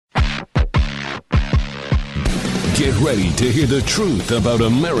Get ready to hear the truth about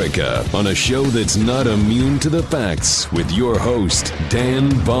America on a show that's not immune to the facts with your host, Dan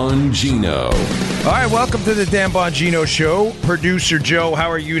Bongino. All right, welcome to the Dan Bongino Show. Producer Joe, how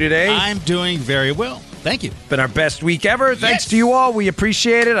are you today? I'm doing very well. Thank you. Been our best week ever. Thanks to you all. We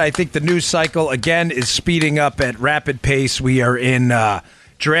appreciate it. I think the news cycle, again, is speeding up at rapid pace. We are in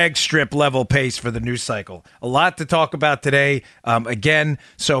drag strip level pace for the news cycle. A lot to talk about today.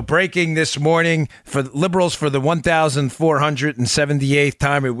 So breaking this morning for liberals for the 1,478th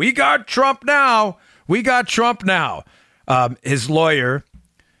time. We got Trump now. His lawyer,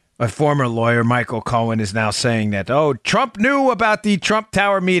 a former lawyer, Michael Cohen, is now saying that, Trump knew about the Trump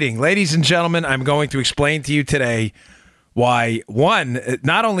Tower meeting. Ladies and gentlemen, I'm going to explain to you today why, one,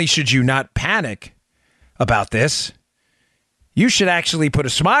 not only should you not panic about this, you should actually put a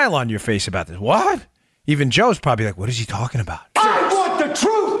smile on your face about this. What? Even Joe's probably like, what is he talking about? I want the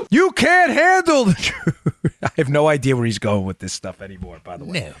truth! You can't handle the truth. I have no idea where he's going with this stuff anymore, by the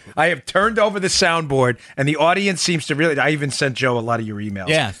way. No. I have turned over the soundboard, and the audience seems to really... I even sent Joe a lot of your emails.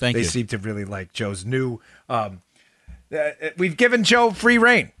 Yeah, thank you. They seem to really like Joe's new... we've given Joe free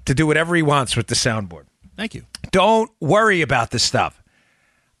reign to do whatever he wants with the soundboard. Thank you. Don't worry about this stuff.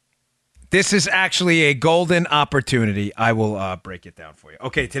 This is actually a golden opportunity. I will break it down for you.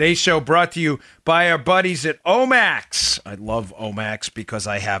 Okay, today's show brought to you by our buddies at Omax. I love Omax because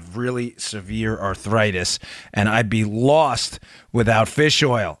I have really severe arthritis, and I'd be lost without fish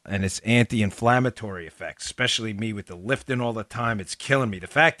oil and its anti-inflammatory effects, especially me with the lifting all the time. It's killing me. The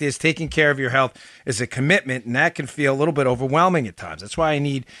fact is, taking care of your health is a commitment, and that can feel a little bit overwhelming at times. That's why I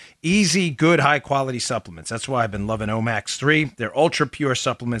need easy, good, high-quality supplements. That's why I've been loving Omax 3. They're ultra-pure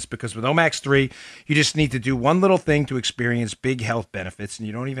supplements because with Omax 3, you just need to do one little thing to experience big health benefits, and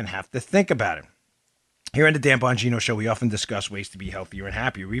you don't even have to think about it. Here on the Dan Bongino Show, we often discuss ways to be healthier and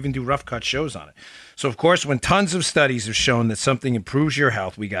happier. We even do rough cut shows on it. So, of course, when tons of studies have shown that something improves your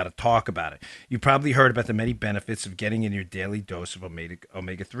health, we got to talk about it. You've probably heard about the many benefits of getting in your daily dose of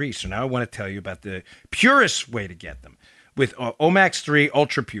omega-3. So now I want to tell you about the purest way to get them with Omax 3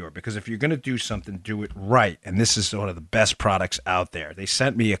 Ultra Pure, because if you're going to do something, do it right. And this is one of the best products out there. They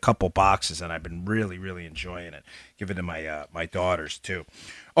sent me a couple boxes, and I've been really, really enjoying it. Give it to my daughters, too.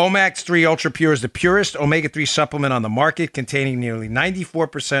 Omax 3 Ultra Pure is the purest omega-3 supplement on the market, containing nearly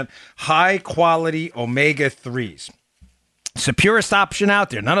 94% high-quality omega-3s. It's the purest option out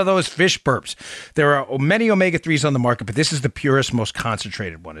there. None of those fish burps. There are many omega-3s on the market, but this is the purest, most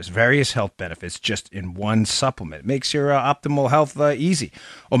concentrated one. There's various health benefits just in one supplement. It makes your optimal health easy.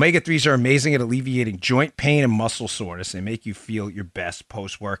 Omega-3s are amazing at alleviating joint pain and muscle soreness. They make you feel your best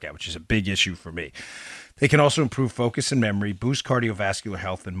post-workout, which is a big issue for me. They can also improve focus and memory, boost cardiovascular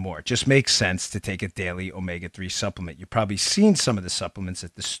health, and more. It just makes sense to take a daily omega-3 supplement. You've probably seen some of the supplements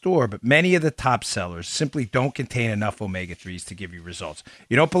at the store, but many of the top sellers simply don't contain enough omega-3s to give you results.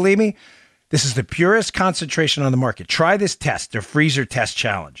 You don't believe me? This is the purest concentration on the market. Try this test, their freezer test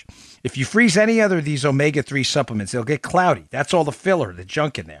challenge. If you freeze any other of these omega-3 supplements, they'll get cloudy. That's all the filler, the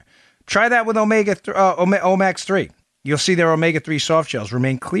junk in there. Try that with Omax 3. You'll see their omega-3 soft gels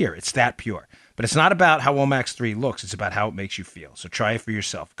remain clear. It's that pure. But it's not about how Omax 3 looks. It's about how it makes you feel. So try it for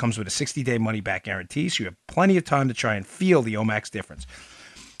yourself. It comes with a 60-day money-back guarantee, so you have plenty of time to try and feel the Omax difference.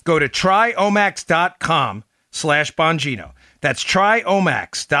 Go to tryomax.com/Bongino. That's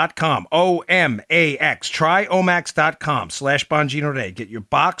tryomax.com, O-M-A-X, tryomax.com/Bongino today. Get your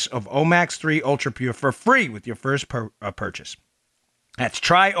box of Omax 3 Ultra Pure for free with your first purchase. That's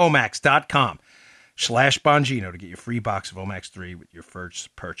tryomax.com/Bongino to get your free box of Omax 3 with your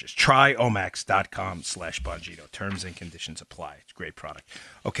first purchase. Tryomax.com/Bongino. Terms and conditions apply. It's a great product.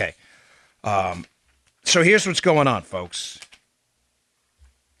 Okay. So here's what's going on, folks.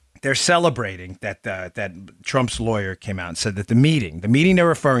 They're celebrating that Trump's lawyer came out and said that the meeting they're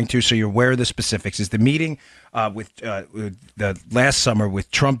referring to, so you're aware of the specifics, is the meeting with the last summer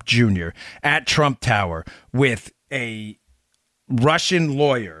with Trump Jr. at Trump Tower with a Russian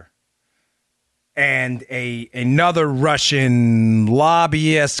lawyer and another Russian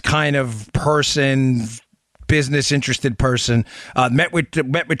lobbyist kind of person, business interested person, met with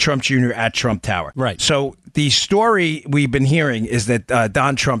Trump Jr. at Trump Tower. Right. So the story we've been hearing is that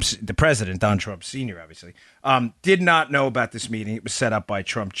the president, Don Trump Sr., obviously, did not know about this meeting. It was set up by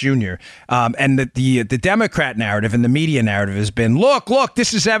Trump Jr. And that the Democrat narrative and the media narrative has been, look,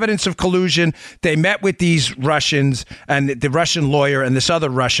 this is evidence of collusion. They met with these Russians and the Russian lawyer and this other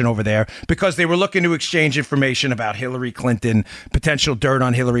Russian over there because they were looking to exchange information about Hillary Clinton, potential dirt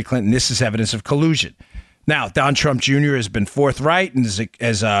on Hillary Clinton. This is evidence of collusion. Now, Don Trump Jr. has been forthright and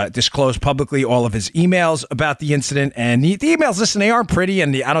has disclosed publicly all of his emails about the incident. And the emails, listen, they aren't pretty,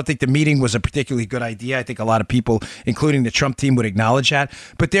 and I don't think the meeting was a particularly good idea. I think a lot of people, including the Trump team, would acknowledge that.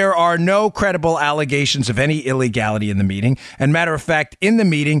 But there are no credible allegations of any illegality in the meeting. And matter of fact, in the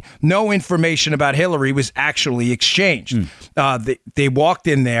meeting, no information about Hillary was actually exchanged. They walked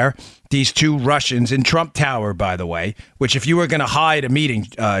in there. These two Russians in Trump Tower, by the way, which if you were going to hide a meeting,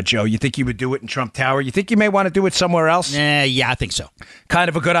 Joe, you think you would do it in Trump Tower? You think you may want to do it somewhere else? Yeah, I think so. Kind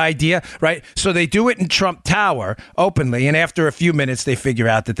of a good idea, right? So they do it in Trump Tower openly, and after a few minutes, they figure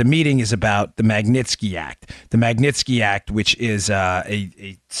out that the meeting is about the Magnitsky Act. The Magnitsky Act, which is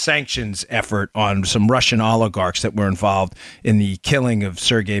a sanctions effort on some Russian oligarchs that were involved in the killing of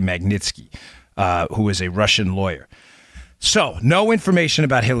Sergei Magnitsky, who is a Russian lawyer. So, no information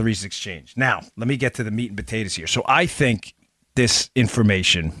about Hillary's exchange. Now, let me get to the meat and potatoes here. So, I think this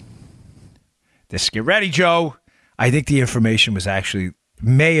information, get ready, Joe. I think the information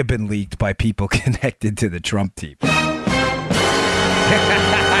may have been leaked by people connected to the Trump team.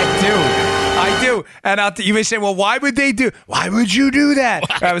 I do. And you may say, well, why would you do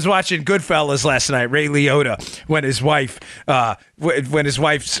that? I was watching Goodfellas last night, Ray Liotta, when his wife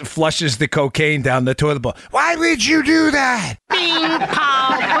flushes the cocaine down the toilet bowl. Why would you do that? Bing,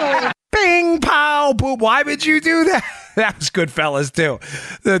 pow, boom. Bing, pow, boom. Why would you do that? That was Goodfellas, too.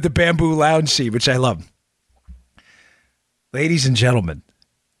 The bamboo lounge scene, which I love. Ladies and gentlemen,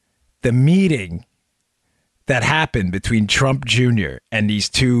 the meeting that happened between Trump Jr. and these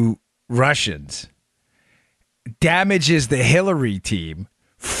two Russians damages the Hillary team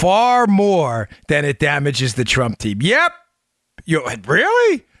far more than it damages the Trump team. Yep.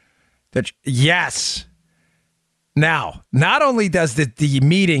 Really? Yes. Now, not only does the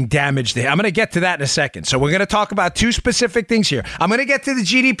meeting damage I'm going to get to that in a second. So we're going to talk about two specific things here. I'm going to get to the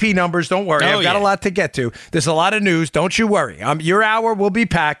GDP numbers. Don't worry. I've got a lot to get to. There's a lot of news. Don't you worry. Your hour will be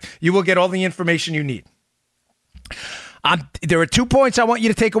packed. You will get all the information you need. There are 2 points I want you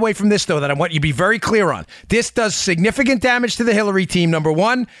to take away from this, though, that I want you to be very clear on. This does significant damage to the Hillary team, number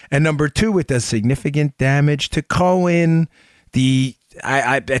one. And number two, it does significant damage to Cohen,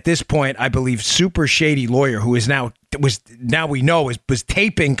 at this point, I believe, super shady lawyer who was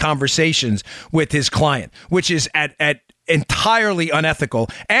taping conversations with his client, which is at entirely unethical.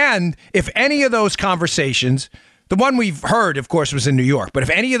 And if any of those conversations... The one we've heard, of course, was in New York. But if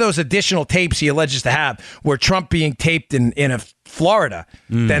any of those additional tapes he alleges to have were Trump being taped in Florida,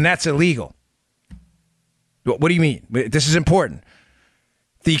 then that's illegal. What do you mean? This is important.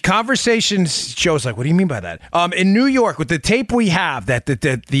 The conversations shows what do you mean by that? In New York, with the tape we have that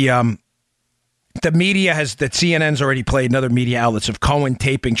the media has, that CNN's already played and other media outlets of Cohen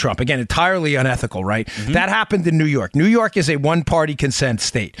taping Trump. Again, entirely unethical, right? Mm-hmm. That happened in New York. New York is a one-party consent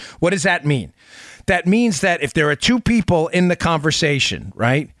state. What does that mean? That means that if there are two people in the conversation,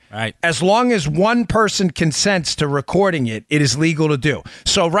 right? As long as one person consents to recording it, it is legal to do.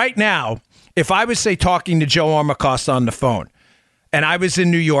 So right now, if I was, say, talking to Joe Armacost on the phone, and I was in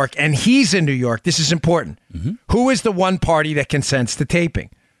New York, and he's in New York, this is important. Mm-hmm. Who is the one party that consents to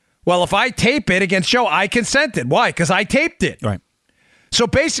taping? Well, if I tape it against Joe, I consented. Why? Because I taped it. Right. So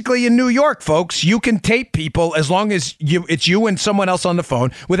basically in New York, folks, you can tape people as long as it's you and someone else on the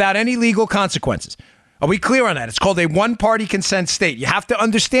phone without any legal consequences. Are we clear on that? It's called a one-party consent state. You have to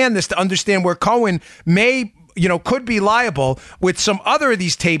understand this to understand where Cohen could be liable with some other of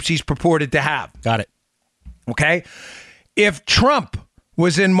these tapes he's purported to have. Got it. Okay? If Trump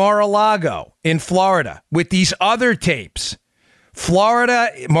was in Mar-a-Lago in Florida with these other tapes,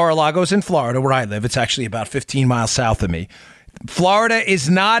 Mar-a-Lago's in Florida where I live. It's actually about 15 miles south of me. Florida is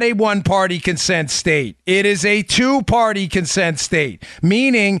not a one-party consent state. It is a two-party consent state,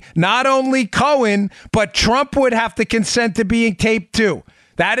 meaning not only Cohen, but Trump would have to consent to being taped too.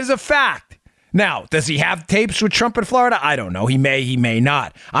 That is a fact. Now, does he have tapes with Trump in Florida? I don't know. He may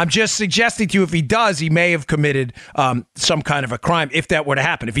not. I'm just suggesting to you if he does, he may have committed some kind of a crime if that were to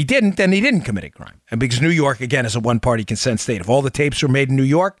happen. If he didn't, then he didn't commit a crime. And because New York, again, is a one-party consent state. If all the tapes were made in New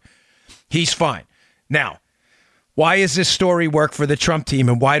York, he's fine. Now, why does this story work for the Trump team,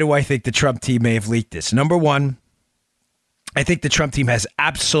 and why do I think the Trump team may have leaked this? Number one, I think the Trump team has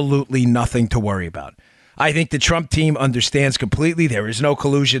absolutely nothing to worry about. I think the Trump team understands completely there is no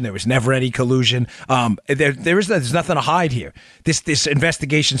collusion. There was never any collusion. There's nothing to hide here. This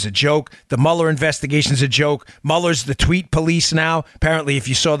investigation's a joke. The Mueller investigation's a joke. Mueller's the tweet police now. Apparently, if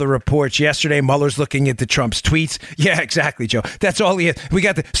you saw the reports yesterday, Mueller's looking into Trump's tweets. Yeah, exactly, Joe. That's all he is. We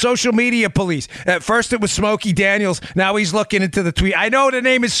got the social media police. At first, it was Smokey Daniels. Now he's looking into the tweet. I know the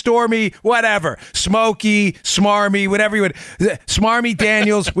name is Stormy, whatever. Smokey, Smarmy, whatever you would. Smarmy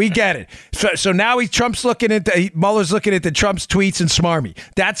Daniels, we get it. So now Trump's looking into Trump's tweets and smarmy.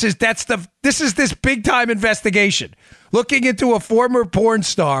 This is this big time investigation. Looking into a former porn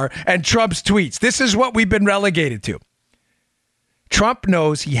star and Trump's tweets. This is what we've been relegated to. Trump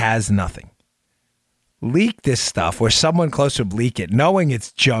knows he has nothing. Leak this stuff, or someone close would leak it, knowing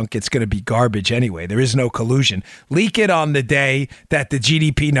it's junk, it's going to be garbage anyway. There is no collusion. Leak it on the day that the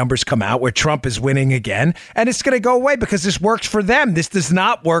GDP numbers come out where Trump is winning again, and it's going to go away because this works for them. This does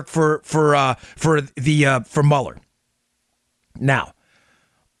not work for Mueller. Now,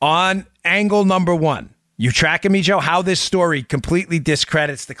 on angle number one, you tracking me, Joe? How this story completely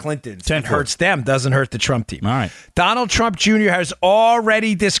discredits the Clintons and hurts them, doesn't hurt the Trump team. All right. Donald Trump Jr. has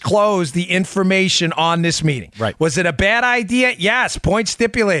already disclosed the information on this meeting. Right. Was it a bad idea? Yes. Point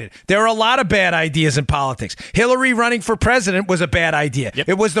stipulated. There are a lot of bad ideas in politics. Hillary running for president was a bad idea. Yep.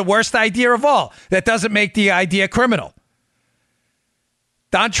 It was the worst idea of all. That doesn't make the idea criminal.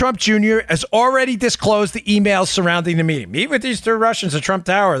 Don Trump Jr. has already disclosed the emails surrounding the meeting. Meet with these two Russians at Trump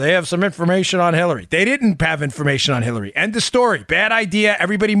Tower. They have some information on Hillary. They didn't have information on Hillary. End of story. Bad idea.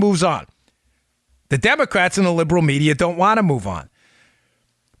 Everybody moves on. The Democrats and the liberal media don't want to move on.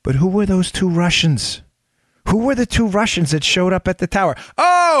 But who were those two Russians? Who were the two Russians that showed up at the tower?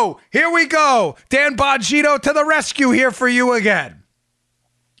 Oh, here we go. Dan Bongino to the rescue here for you again.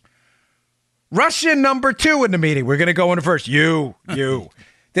 Russian number 2 in the meeting. We're going to go in first. You.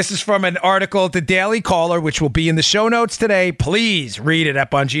 This is from an article at the Daily Caller, which will be in the show notes today. Please read it at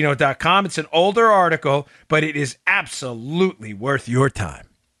Bongino.com. It's an older article, but it is absolutely worth your time.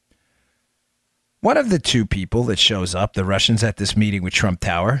 One of the two people that shows up, the Russians at this meeting with Trump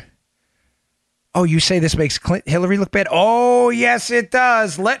Tower. Oh, you say this makes Hillary look bad? Oh, yes, it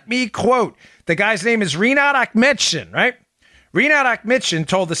does. Let me quote. The guy's name is Rinat Akhmetshin, right? Rinat Akhmetshin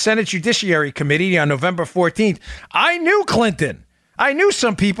told the Senate Judiciary Committee on November 14th, I knew Clinton. I knew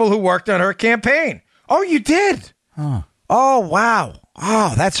some people who worked on her campaign. Oh, you did? Huh. Oh, wow.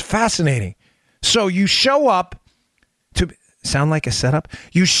 Oh, that's fascinating. So you show up to sound like a setup?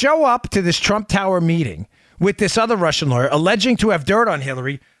 You show up to this Trump Tower meeting with this other Russian lawyer alleging to have dirt on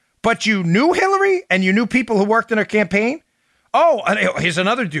Hillary, but you knew Hillary and you knew people who worked in her campaign? Oh, here's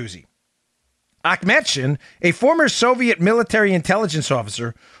another doozy. Akhmetshin, a former Soviet military intelligence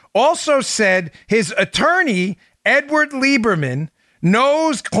officer, also said his attorney, Edward Lieberman,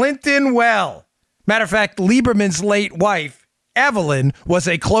 knows Clinton well. Matter of fact, Lieberman's late wife, Evelyn, was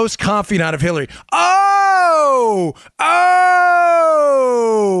a close confidant of Hillary. Oh!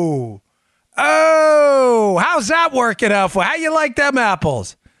 How's that working out for? How you like them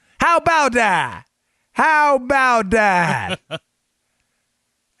apples? How about that? How about that?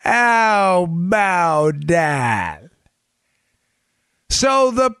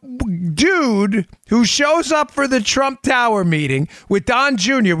 So the dude who shows up for the Trump Tower meeting with Don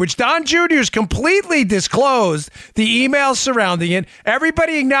Jr., which Don Jr.'s completely disclosed the emails surrounding it,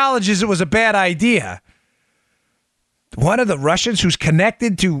 everybody acknowledges it was a bad idea. One of the Russians who's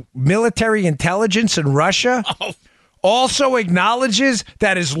connected to military intelligence in Russia also acknowledges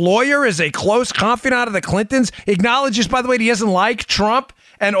that his lawyer is a close confidant of the Clintons, acknowledges, by the way, that he doesn't like Trump,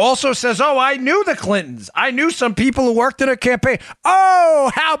 and also says, oh, I knew the Clintons. I knew some people who worked in her campaign.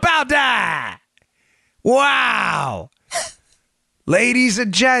 Oh, how about that? Wow. Ladies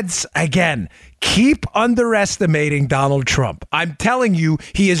and gents, again, keep underestimating Donald Trump. I'm telling you,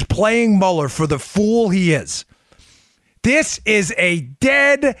 he is playing Mueller for the fool he is. This is a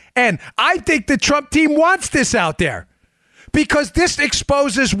dead end. I think the Trump team wants this out there because this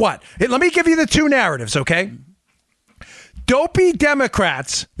exposes what? Let me give you the two narratives, okay? Dopey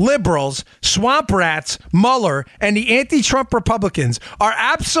Democrats, liberals, swamp rats, Mueller, and the anti-Trump Republicans are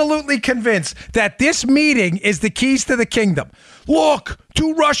absolutely convinced that this meeting is the keys to the kingdom. Look,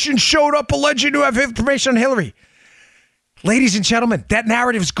 two Russians showed up alleging to have information on Hillary. Ladies and gentlemen, that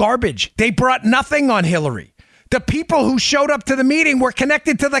narrative is garbage. They brought nothing on Hillary. The people who showed up to the meeting were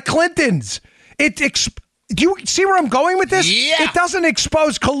connected to the Clintons. Do you see where I'm going with this? Yeah. It doesn't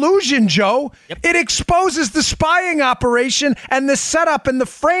expose collusion, Joe. Yep. It exposes the spying operation and the setup and the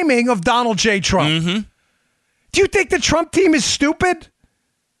framing of Donald J. Trump. Mm-hmm. Do you think the Trump team is stupid?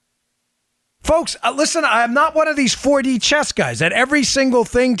 Folks, listen, I'm not one of these 4D chess guys. That every single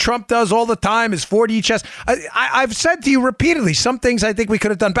thing Trump does all the time is 4D chess. I've said to you repeatedly, some things I think we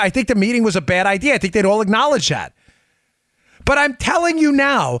could have done. But I think the meeting was a bad idea. I think they'd all acknowledge that. But I'm telling you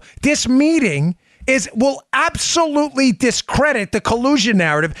now, this meeting will absolutely discredit the collusion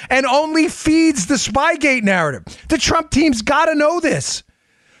narrative and only feeds the Spygate narrative. The Trump team's got to know this.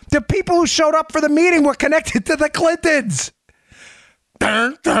 The people who showed up for the meeting were connected to the Clintons.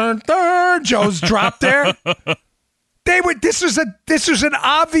 Dun, dun, dun. Joe's dropped there. This was an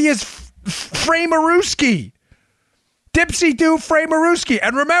obvious Frameruski. Dipsy-doo Frameruski.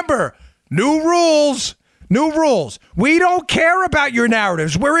 And remember, new rules. New rules. We don't care about your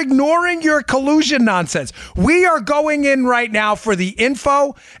narratives. We're ignoring your collusion nonsense. We are going in right now for the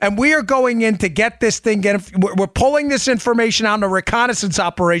info, and we are going in to get this thing. We're pulling this information out in a reconnaissance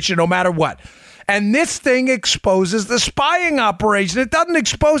operation no matter what. And this thing exposes the spying operation. It doesn't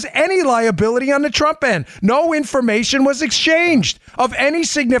expose any liability on the Trump end. No information was exchanged of any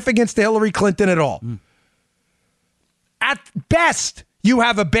significance to Hillary Clinton at all. At best, you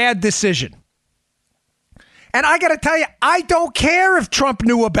have a bad decision. And I got to tell you, I don't care if Trump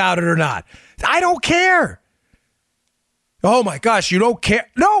knew about it or not. I don't care. Oh, my gosh, you don't care?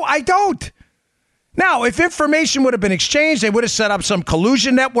 No, I don't. Now, if information would have been exchanged, they would have set up some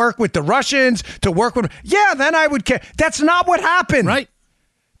collusion network with the Russians to work with. Yeah, then I would care. That's not what happened. Right.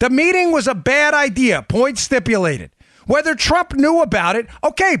 The meeting was a bad idea. Point stipulated. Whether Trump knew about it,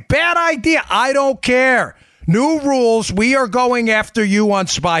 okay, bad idea. I don't care. New rules. We are going after you on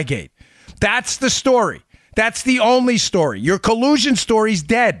Spygate. That's the story. That's the only story. Your collusion story's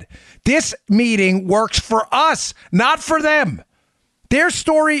dead. This meeting works for us, not for them. Their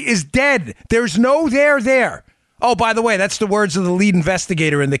story is dead. There's no there. Oh, by the way, that's the words of the lead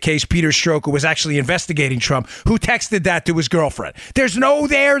investigator in the case, Peter Strzok, who was actually investigating Trump, who texted that to his girlfriend. There's no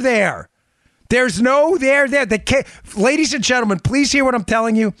there. There's no there. Ladies and gentlemen, please hear what I'm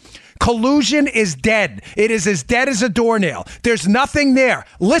telling you. Collusion is dead. It is as dead as a doornail. There's nothing there.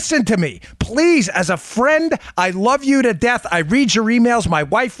 Listen to me. Please, as a friend, I love you to death. I read your emails. My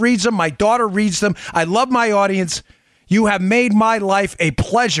wife reads them. My daughter reads them. I love my audience. You have made my life a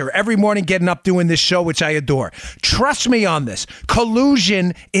pleasure every morning getting up doing this show, which I adore. Trust me on this.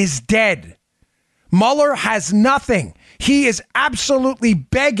 Collusion is dead. Mueller has nothing. He is absolutely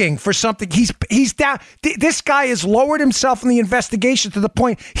begging for something. He's down. This guy has lowered himself in the investigation to the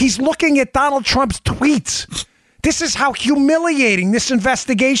point he's looking at Donald Trump's tweets. This is how humiliating this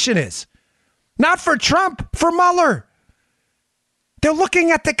investigation is. Not for Trump, for Mueller. They're looking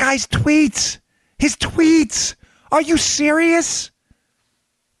at the guy's tweets. His tweets. Are you serious?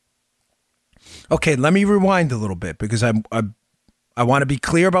 Okay, let me rewind a little bit because I want to be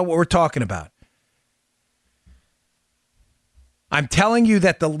clear about what we're talking about. I'm telling you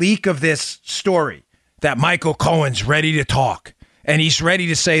that the leak of this story, that Michael Cohen's ready to talk, and he's ready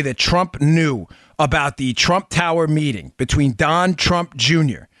to say that Trump knew about the Trump Tower meeting between Don Trump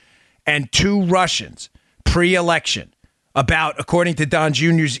Jr. and two Russians pre-election about, according to Don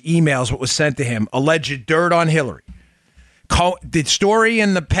Jr.'s emails, what was sent to him, alleged dirt on Hillary. The story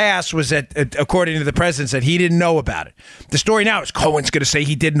in the past was that, according to the president, that he didn't know about it. The story now is Cohen's going to say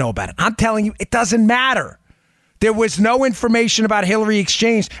he did know about it. I'm telling you, it doesn't matter. There was no information about Hillary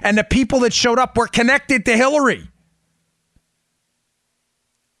exchanged, and the people that showed up were connected to Hillary.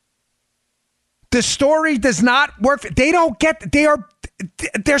 The story does not work. They don't get, they're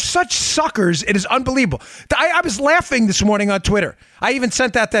such suckers. It is unbelievable. I was laughing this morning on Twitter. I even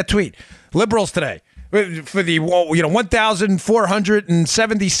sent out that tweet. Liberals today, for the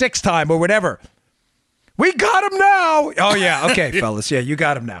 1,476 time or whatever. We got him now. Oh, yeah. Okay, fellas. Yeah, you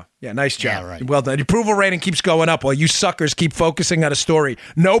got him now. Yeah, nice job. Yeah, right. Well done. Your approval rating keeps going up while you suckers keep focusing on a story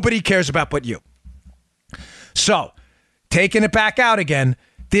nobody cares about but you. So, taking it back out again,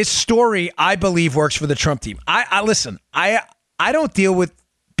 this story, I believe, works for the Trump team. Listen, I don't deal with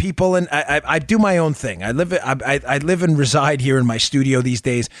people, and I do my own thing. I live and reside here in my studio these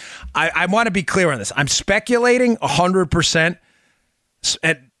days. I want to be clear on this. I'm speculating 100%.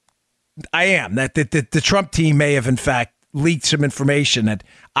 And I am that the Trump team may have in fact leaked some information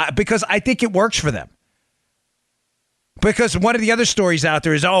because I think it works for them. Because one of the other stories out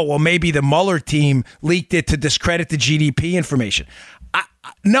there is, maybe the Mueller team leaked it to discredit the GDP information.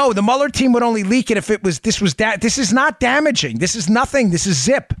 No, the Mueller team would only leak it if this is not damaging. This is nothing. This is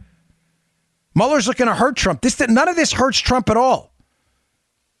zip. Mueller's looking to hurt Trump. None of this hurts Trump at all.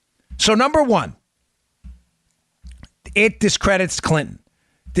 So number one, it discredits Clinton.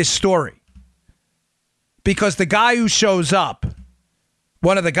 This story, because the guy who shows up,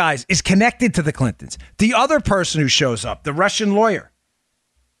 one of the guys, is connected to the Clintons. The other person who shows up, the Russian lawyer,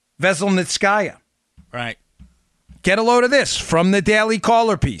 Veselnitskaya. Right. Get a load of this from the Daily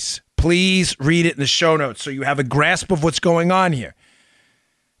Caller piece. Please read it in the show notes so you have a grasp of what's going on here.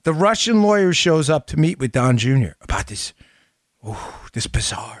 The Russian lawyer shows up to meet with Don Jr. about this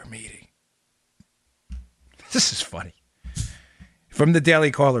bizarre meeting. This is funny. From the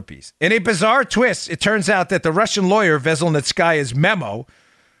Daily Caller piece. In a bizarre twist, it turns out that the Russian lawyer Veselnitskaya's memo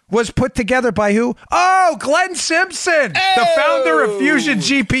was put together by who? Oh, Glenn Simpson, the founder of Fusion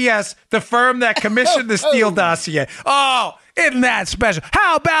GPS, the firm that commissioned the Steele dossier. Oh, Isn't that special?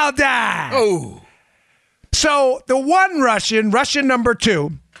 How about that? Oh. So the one Russian number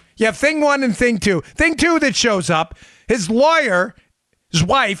two, you have thing one and thing two. Thing two that shows up, his lawyer, his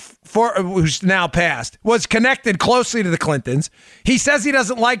wife, who's now passed, was connected closely to the Clintons. He says he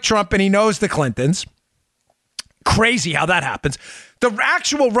doesn't like Trump and he knows the Clintons. Crazy how that happens. The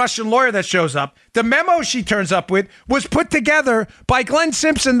actual Russian lawyer that shows up, the memo she turns up with was put together by Glenn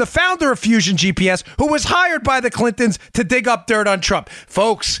Simpson, the founder of Fusion GPS, who was hired by the Clintons to dig up dirt on Trump.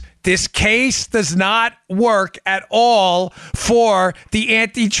 Folks, this case does not work at all for the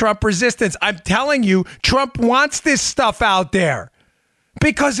anti-Trump resistance. I'm telling you, Trump wants this stuff out there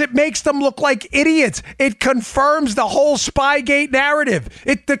because it makes them look like idiots. It confirms the whole Spygate narrative.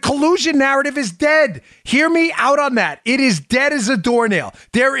 The collusion narrative is dead. Hear me out on that. It is dead as a doornail.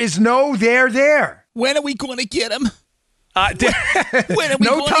 There is no there. When are we going to get him? When are we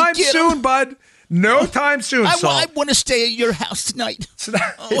no time soon, bud. No time soon, Saul. I want to stay at your house tonight.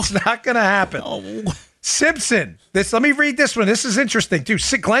 It's not going to happen. Oh. Simpson. Let me read this one. This is interesting, too.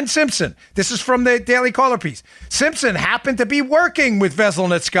 Glenn Simpson. This is from the Daily Caller piece. Simpson happened to be working with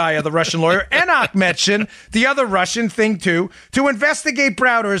Veselnitskaya, the Russian lawyer, and Akhmetshin, the other Russian thing, too, to investigate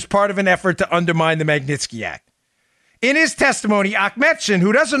Browder as part of an effort to undermine the Magnitsky Act. In his testimony, Akhmetshin,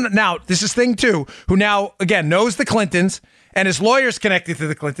 who doesn't now, this is thing two, who now, again, knows the Clintons and his lawyer's connected to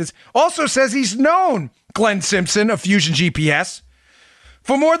the Clintons, also says he's known Glenn Simpson of Fusion GPS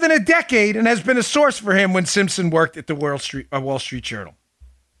for more than a decade and has been a source for him when Simpson worked at the Wall Street Journal.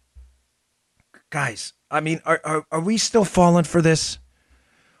 Guys, I mean, are we still falling for this?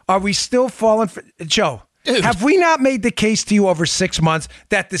 Are we still falling for Joe? Dude. Have we not made the case to you over 6 months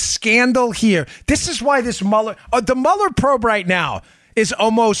that the scandal here, this is why this Mueller, the Mueller probe right now is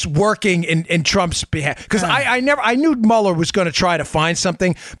almost working in Trump's behalf. Because I knew Mueller was going to try to find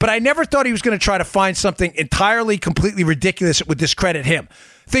something, but I never thought he was going to try to find something entirely, completely ridiculous that would discredit him.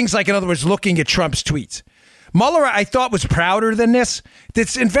 Things like, in other words, looking at Trump's tweets. Mueller, I thought, was prouder than this.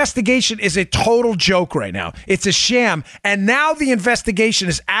 This investigation is a total joke right now. It's a sham. And now the investigation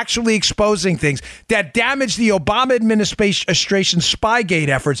is actually exposing things that damage the Obama administration's Spygate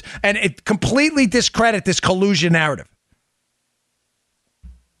efforts, and it completely discredit this collusion narrative.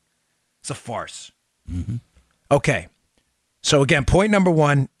 It's a farce. Mm-hmm. Okay. So again, point number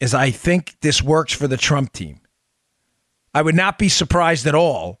one is I think this works for the Trump team. I would not be surprised at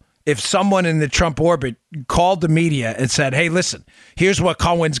all if someone in the Trump orbit called the media and said, hey, listen, here's what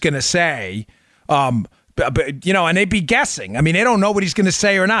Cohen's going to say. And they'd be guessing. I mean, they don't know what he's going to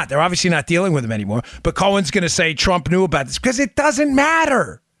say or not. They're obviously not dealing with him anymore. But Cohen's going to say Trump knew about this because it doesn't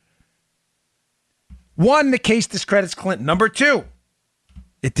matter. One, the case discredits Clinton. Number two,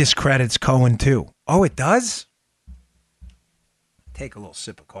 it discredits Cohen, too. Oh, it does? Take a little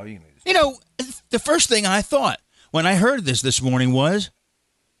sip of coffee. The first thing I thought when I heard this morning was,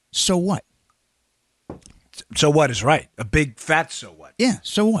 so what? So what is right? A big fat so what? Yeah,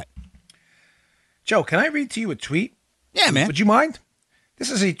 so what? Joe, can I read to you a tweet? Yeah, man. Would you mind?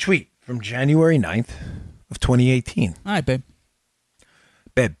 This is a tweet from January 9th of 2018. All right, babe.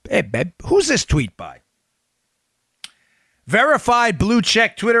 Babe. Who's this tweet by? Verified blue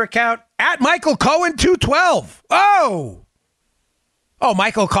check Twitter account at Michael Cohen 212. Oh,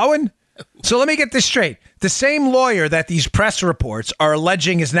 Michael Cohen. So let me get this straight. The same lawyer that these press reports are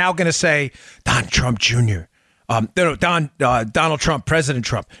alleging is now going to say Don Trump Jr. Donald Trump, President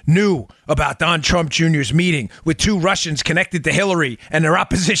Trump, knew about Don Trump Jr.'s meeting with two Russians connected to Hillary and their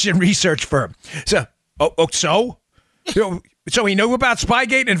opposition research firm. So he knew about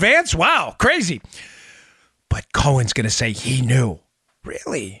Spygate in advance? Wow, crazy. But Cohen's going to say he knew.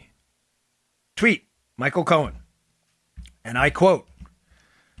 Really? Tweet, Michael Cohen. And I quote,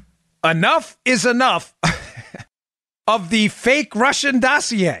 enough is enough of the fake Russian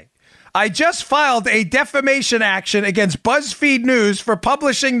dossier. I just filed a defamation action against BuzzFeed News for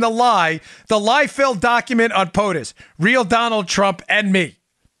publishing the lie-filled document on POTUS. Real Donald Trump and me.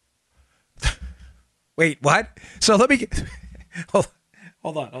 Wait, what? So let me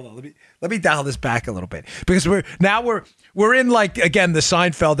hold on. Let me dial this back a little bit because we're in like again the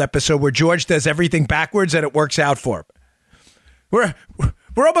Seinfeld episode where George does everything backwards and it works out for him.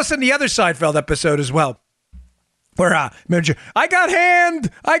 We're almost in the other Seinfeld episode as well. Where I got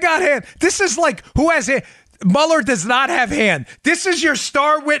hand. This is like who has hand. Mueller does not have hand. This is your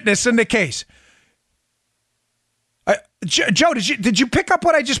star witness in the case. Joe, did you pick up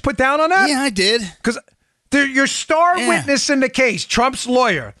what I just put down on that? Yeah, I did. Because your star witness in the case, Trump's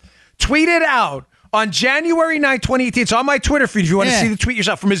lawyer, tweeted out On January 9, 2018, it's on my Twitter feed if you want to see the tweet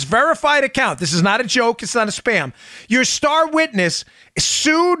yourself, from his verified account. This is not a joke. It's not a spam. Your star witness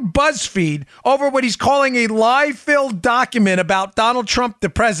sued BuzzFeed over what he's calling a lie-filled document about Donald Trump, the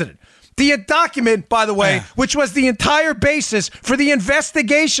president. The document, by the way, which was the entire basis for the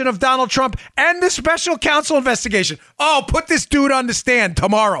investigation of Donald Trump and the special counsel investigation. Oh, put this dude on the stand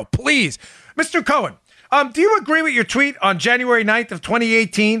tomorrow, please. Mr. Cohen, do you agree with your tweet on January 9th of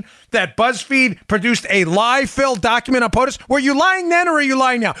 2018 that BuzzFeed produced a lie-filled document on POTUS? Were you lying then or are you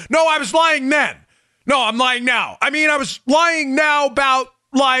lying now? No, I was lying then. No, I'm lying now. I mean, I was lying now about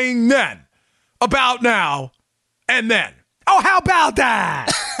lying then. About now and then. Oh, how about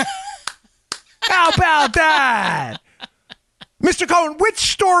that? How about that? Mr. Cohen, which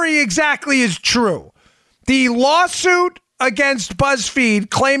story exactly is true? The lawsuit against BuzzFeed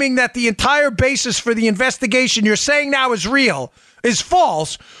claiming that the entire basis for the investigation you're saying now is real is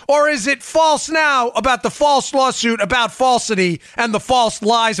false, or is it false now about the false lawsuit about falsity and the false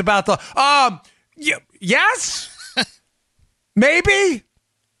lies about the... yes? Maybe?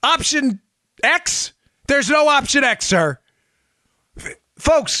 Option X? There's no option X, sir.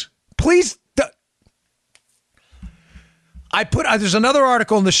 Folks, please... there's another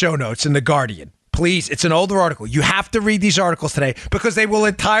article in the show notes in The Guardian. Please, it's an older article. You have to read these articles today because they will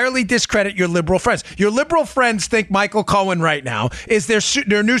entirely discredit your liberal friends. Your liberal friends think Michael Cohen right now is their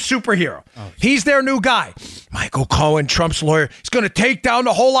new superhero. He's their new guy. Michael Cohen, Trump's lawyer, he's going to take down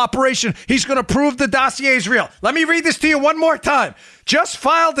the whole operation. He's going to prove the dossier is real. Let me read this to you one more time. Just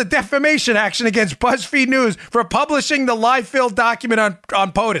filed a defamation action against BuzzFeed News for publishing the lie-filled document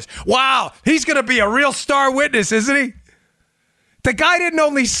on POTUS. Wow, he's going to be a real star witness, isn't he? The guy didn't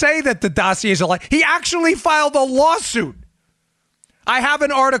only say that the dossier is a lie. He actually filed a lawsuit. I have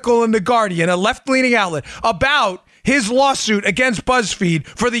an article in The Guardian, a left-leaning outlet, about his lawsuit against BuzzFeed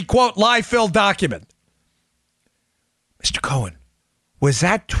for the, quote, lie-filled document. Mr. Cohen, was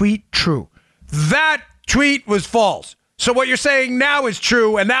that tweet true? That tweet was false. So what you're saying now is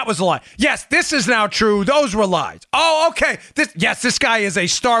true, and that was a lie. Yes, this is now true. Those were lies. Oh, okay. This guy is a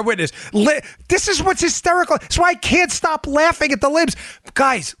star witness. This is what's hysterical. That's why I can't stop laughing at the libs.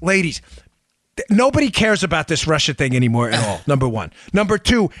 Guys, ladies, nobody cares about this Russia thing anymore at all, number one. Number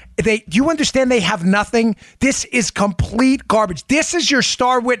two, do you understand they have nothing? This is complete garbage. This is your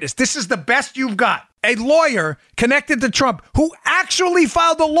star witness. This is the best you've got. A lawyer connected to Trump who actually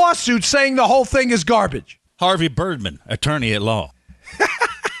filed a lawsuit saying the whole thing is garbage. Harvey Birdman, attorney at law.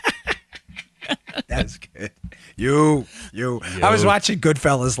 That's good. You. I was watching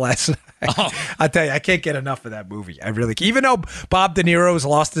Goodfellas last night. Oh. I'll tell you, I can't get enough of that movie. I really can't. Even though Bob De Niro's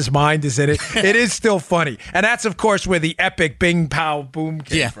lost his mind is in it, it is still funny. And that's, of course, where the epic Bing, Pow, Boom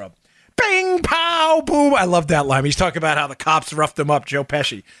came from. Bing, Pow, Boom. I love that line. He's talking about how the cops roughed him up, Joe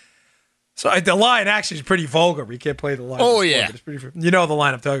Pesci. So the line actually is pretty vulgar. We can't play the line. Oh, yeah. You know the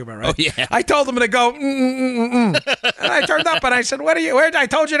line I'm talking about, right? Oh, yeah. I told him to go, And I turned up and I said, where I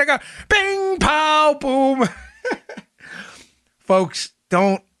told you to go, bing, pow, boom. Folks,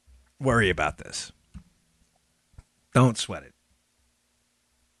 don't worry about this. Don't sweat it.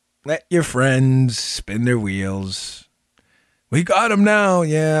 Let your friends spin their wheels. We got them now.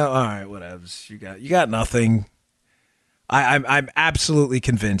 Yeah, all right, whatever. You got nothing. I'm absolutely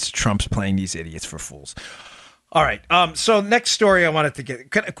convinced Trump's playing these idiots for fools. All right. So next story I wanted to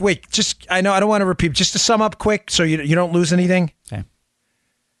get. Wait, I know I don't want to repeat. Just to sum up quick, so you don't lose anything. Okay.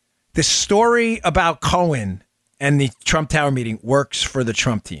 This story about Cohen and the Trump Tower meeting works for the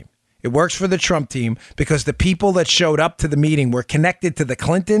Trump team. It works for the Trump team because the people that showed up to the meeting were connected to the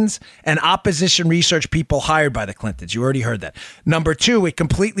Clintons and opposition research people hired by the Clintons. You already heard that. Number two, it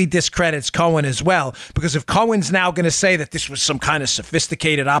completely discredits Cohen as well, because if Cohen's now going to say that this was some kind of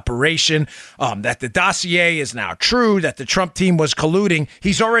sophisticated operation, that the dossier is now true, that the Trump team was colluding,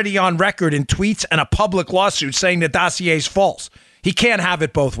 he's already on record in tweets and a public lawsuit saying the dossier is false. He can't have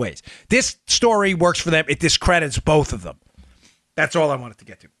it both ways. This story works for them. It discredits both of them. That's all I wanted to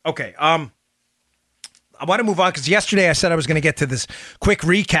get to. Okay, I want to move on because yesterday I said I was going to get to this quick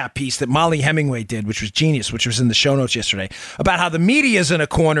recap piece that Molly Hemingway did, which was genius, which was in the show notes yesterday, about how the media's in a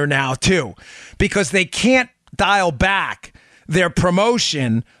corner now, too, because they can't dial back their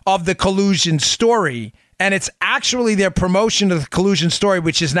promotion of the collusion story. And it's actually their promotion of the collusion story,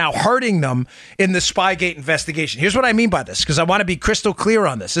 which is now hurting them in the Spygate investigation. Here's what I mean by this, because I want to be crystal clear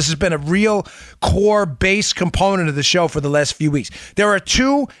on this. This has been a real core base component of the show for the last few weeks. There are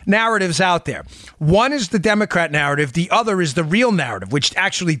two narratives out there. One is the Democrat narrative. The other is the real narrative, which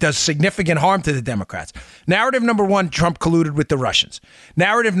actually does significant harm to the Democrats. Narrative number one, Trump colluded with the Russians.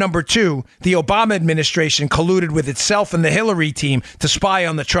 Narrative number two, the Obama administration colluded with itself and the Hillary team to spy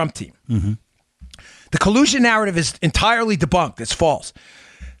on the Trump team. Mm-hmm. The collusion narrative is entirely debunked. It's false.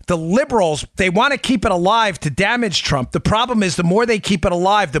 The liberals, they want to keep it alive to damage Trump. The problem is the more they keep it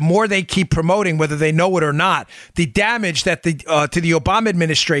alive, the more they keep promoting, whether they know it or not, the damage that to the Obama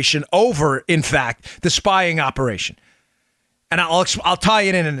administration over, in fact, the spying operation. And I'll tie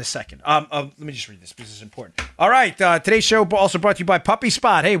it in a second. Let me just read this because it's important. All right. Today's show also brought to you by Puppy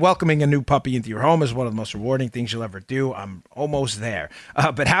Spot. Hey, welcoming a new puppy into your home is one of the most rewarding things you'll ever do. I'm almost there.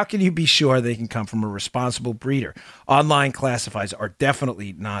 But how can you be sure they can come from a responsible breeder? Online classifieds are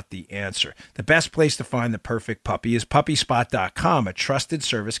definitely not the answer. The best place to find the perfect puppy is puppyspot.com, a trusted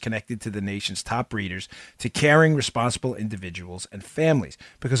service connected to the nation's top breeders, to caring, responsible individuals and families.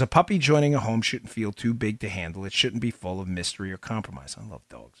 Because a puppy joining a home shouldn't feel too big to handle. It shouldn't be full of mystery or compromise. I love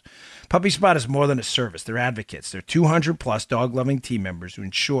dogs. Puppy Spot is more than a service. They're advocates. They're 200 plus dog-loving team members who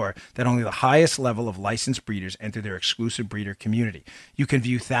ensure that only the highest level of licensed breeders enter their exclusive breeder community. You can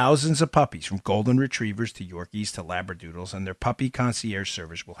view thousands of puppies, from golden retrievers to Yorkies to Labradoodles, and their puppy concierge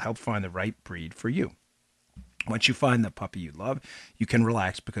service will help find the right breed for you. Once you find the puppy you love, you can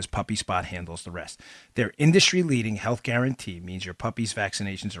relax because Puppy Spot handles the rest. Their industry-leading health guarantee means your puppy's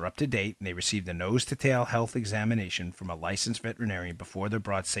vaccinations are up to date and they receive the nose-to-tail health examination from a licensed veterinarian before they're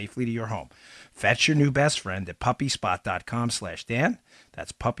brought safely to your home. Fetch your new best friend at puppyspot.com/Dan.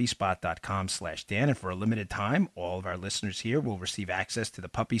 That's puppyspot.com/Dan. And for a limited time, all of our listeners here will receive access to the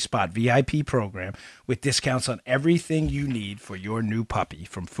Puppy Spot VIP program with discounts on everything you need for your new puppy,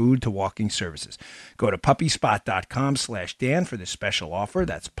 from food to walking services. Go to puppyspot.com/Dan for this special offer.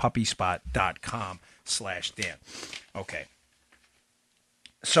 That's puppyspot.com/Dan. Okay.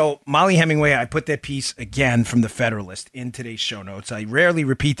 So Molly Hemingway, I put that piece again from the Federalist in today's show notes. I rarely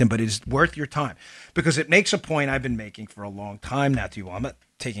repeat them, but it is worth your time because it makes a point I've been making for a long time now to you all. I'm not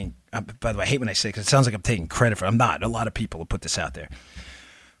taking, by the way, I hate when I say it because it sounds like I'm taking credit for it. I'm not. A lot of people have put this out there.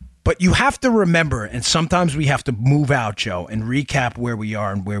 But you have to remember, and sometimes we have to move out, Joe, and recap where we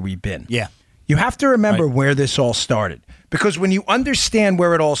are and where we've been. Yeah. You have to remember where this all started. Because when you understand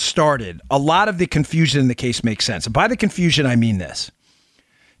where it all started, a lot of the confusion in the case makes sense. And by the confusion, I mean this.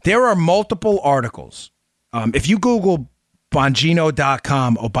 There are multiple articles. If you Google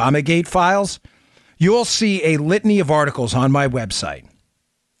Bongino.com Obamagate files, you'll see a litany of articles on my website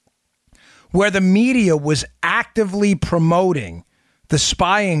where the media was actively promoting the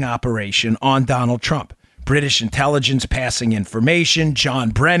spying operation on Donald Trump. British intelligence passing information, John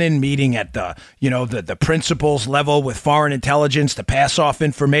Brennan meeting at the principals level with foreign intelligence to pass off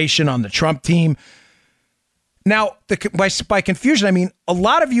information on the Trump team. Now, by confusion, I mean, a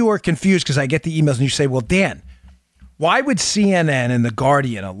lot of you are confused because I get the emails and you say, well, Dan, why would CNN and The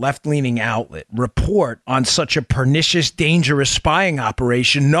Guardian, a left-leaning outlet, report on such a pernicious, dangerous spying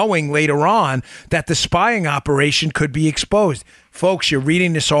operation, knowing later on that the spying operation could be exposed? Folks, you're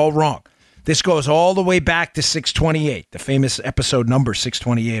reading this all wrong. This goes all the way back to 628, the famous episode number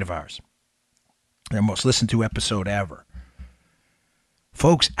 628 of ours. Their most listened to episode ever.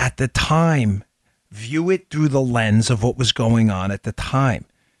 Folks, at the time, view it through the lens of what was going on at the time.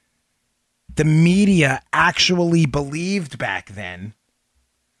 The media actually believed back then,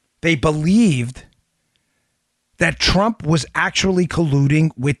 they believed that Trump was actually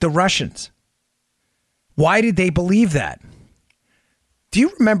colluding with the Russians. Why did they believe that? Do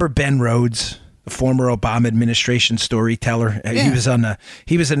you remember Ben Rhodes, the former Obama administration storyteller? Yeah.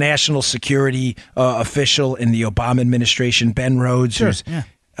 He was a national security official in the Obama administration. Ben Rhodes, sure.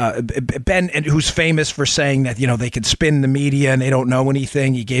 who's famous for saying that, they could spin the media and they don't know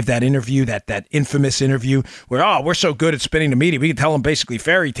anything. He gave that interview, that infamous interview where, we're so good at spinning the media, we can tell them basically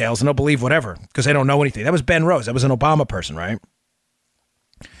fairy tales and they'll believe whatever because they don't know anything. That was Ben Rhodes. That was an Obama person, right?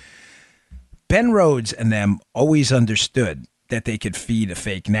 Ben Rhodes and them always understood that they could feed a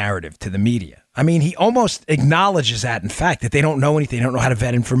fake narrative to the media. I mean, he almost acknowledges that, in fact, that they don't know anything, they don't know how to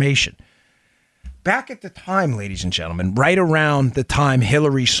vet information. Back at the time, ladies and gentlemen, right around the time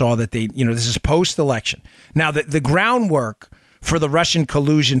Hillary saw that this is post-election. Now, the groundwork for the Russian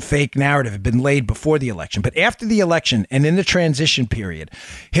collusion fake narrative had been laid before the election. But after the election and in the transition period,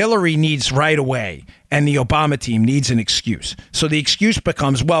 Hillary needs right away, and the Obama team needs an excuse. So the excuse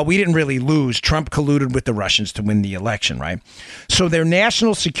becomes, well, we didn't really lose. Trump colluded with the Russians to win the election, right? So their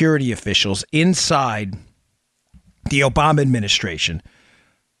national security officials inside the Obama administration,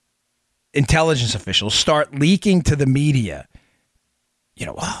 intelligence officials, start leaking to the media,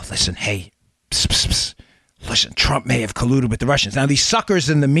 listen, hey, listen, Trump may have colluded with the Russians. Now, these suckers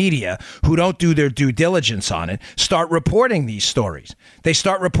in the media who don't do their due diligence on it start reporting these stories. They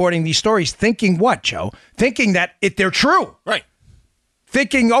start reporting these stories thinking what, Joe? Thinking that they're true. Right.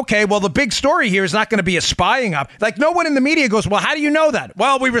 thinking, okay, well, the big story here is not going to be a spying op. Like, no one in the media goes, well, how do you know that?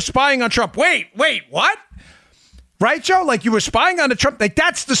 Well, we were spying on Trump. Wait, what? Right, Joe? Like, you were spying on the Trump. Like,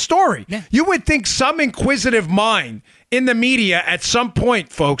 that's the story. Yeah. You would think some inquisitive mind in the media at some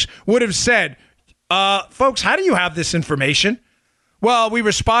point, folks, would have said, folks, how do you have this information? Well, we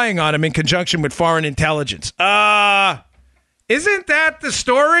were spying on him in conjunction with foreign intelligence. Isn't that the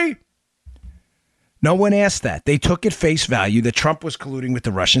story? No one asked that. They took at face value that Trump was colluding with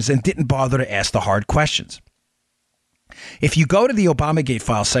the Russians and didn't bother to ask the hard questions. If you go to the Obamagate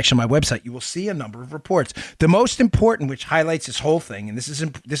files section of my website, you will see a number of reports. The most important, which highlights this whole thing, and this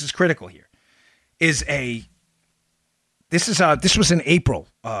is critical here, this was in April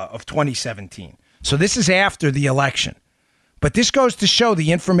of 2017. So this is after the election. But this goes to show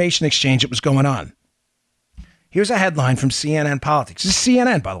the information exchange that was going on. Here's a headline from CNN Politics. This is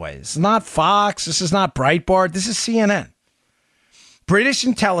CNN, by the way. This is not Fox. This is not Breitbart. This is CNN. British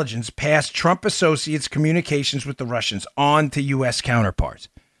intelligence passed Trump associates' communications with the Russians on to U.S. counterparts.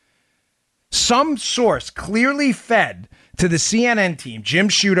 Some source clearly fed to the CNN team, Jim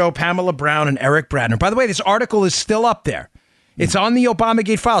Sciutto, Pamela Brown, and Eric Bradner. By the way, this article is still up there. It's on the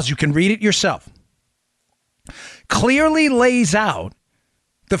Obamagate files. You can read it yourself. Clearly lays out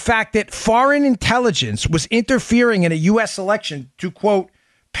the fact that foreign intelligence was interfering in a U.S. election to, quote,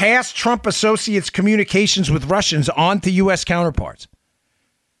 pass Trump associates' communications with Russians on to U.S. counterparts.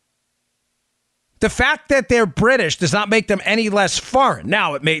 The fact that they're British does not make them any less foreign.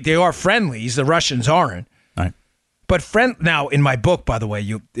 Now, they are friendlies. The Russians aren't. Right. But now, in my book, by the way,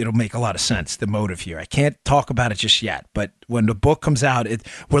 it'll make a lot of sense, the motive here. I can't talk about it just yet, but when the book comes out,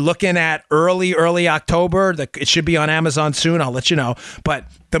 we're looking at early October. It should be on Amazon soon. I'll let you know. But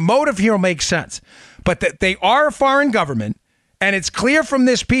the motive here will make sense. But they are a foreign government, and it's clear from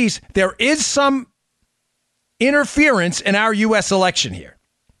this piece there is some interference in our U.S. election here.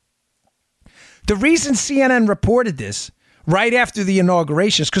 The reason CNN reported this right after the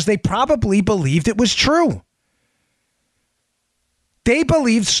inauguration is because they probably believed it was true. They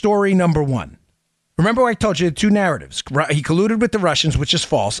believed story number one. Remember I told you the two narratives. He colluded with the Russians, which is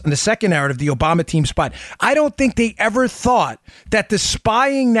false. And the second narrative, the Obama team spied. I don't think they ever thought that the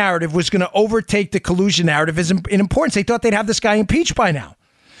spying narrative was going to overtake the collusion narrative in importance. They thought they'd have this guy impeached by now.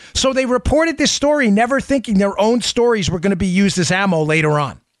 So they reported this story, never thinking their own stories were going to be used as ammo later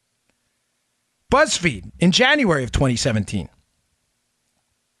on. BuzzFeed in January of 2017,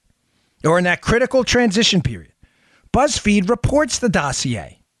 or in that critical transition period, BuzzFeed reports the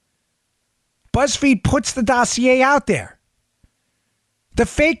dossier. BuzzFeed puts the dossier out there. The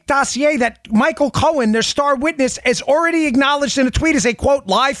fake dossier that Michael Cohen, their star witness, has already acknowledged in a tweet as a, quote,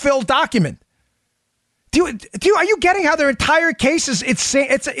 lie-filled document. Are you getting how their entire case is,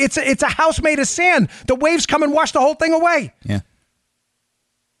 it's a house made of sand. The waves come and wash the whole thing away. Yeah.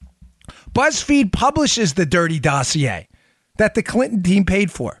 BuzzFeed publishes the dirty dossier that the Clinton team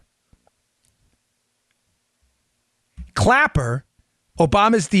paid for. Clapper,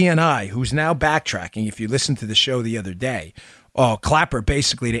 Obama's DNI, who's now backtracking, if you listened to the show the other day, Clapper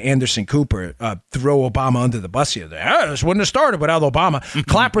basically to Anderson Cooper throw Obama under the bus the other day. This wouldn't have started without Obama.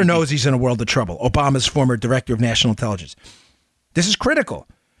 Clapper knows he's in a world of trouble. Obama's former director of national intelligence. This is critical.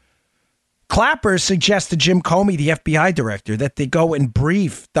 Clapper suggests to Jim Comey, the FBI director, that they go and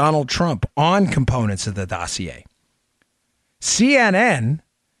brief Donald Trump on components of the dossier. CNN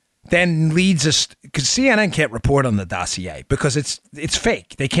then leads us, because CNN can't report on the dossier because it's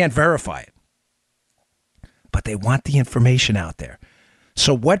fake. They can't verify it. But they want the information out there.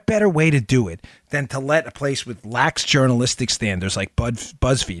 So what better way to do it than to let a place with lax journalistic standards like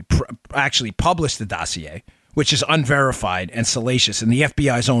BuzzFeed actually publish the dossier, which is unverified and salacious in the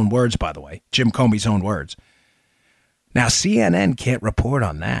FBI's own words, by the way, Jim Comey's own words. Now, CNN can't report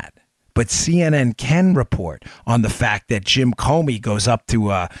on that, but CNN can report on the fact that Jim Comey goes up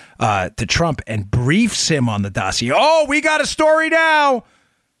to Trump and briefs him on the dossier. Oh, we got a story now.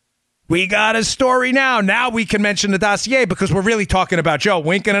 We got a story now. Now we can mention the dossier because we're really talking about, Joe,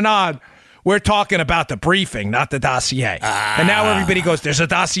 wink and a nod. We're talking about the briefing, not the dossier. And now everybody goes, there's a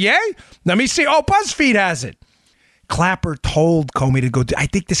dossier? Let me see. Oh, BuzzFeed has it. Clapper told Comey to go. I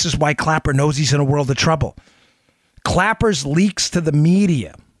think this is why Clapper knows he's in a world of trouble. Clapper's leaks to the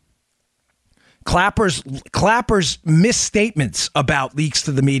media. Clapper's misstatements about leaks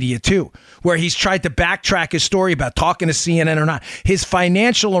to the media, too, where he's tried to backtrack his story about talking to CNN or not. His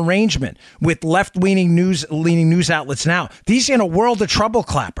financial arrangement with left-leaning news outlets now. He's in a world of trouble,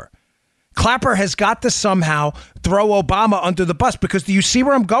 Clapper. Clapper has got to somehow throw Obama under the bus, because do you see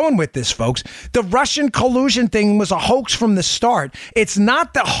where I'm going with this, folks? The Russian collusion thing was a hoax from the start. It's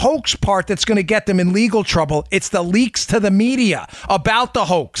not the hoax part that's going to get them in legal trouble. It's the leaks to the media about the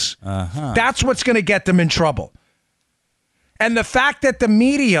hoax. That's what's going to get them in trouble. And the fact that the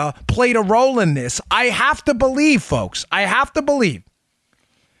media played a role in this, I have to believe, folks, I have to believe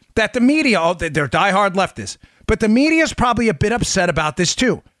that the media, they're diehard leftists, but the media is probably a bit upset about this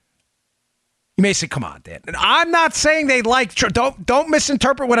too. You may say, come on, Dan. And I'm not saying they like Trump. Don't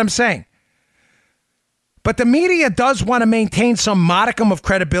misinterpret what I'm saying. But the media does want to maintain some modicum of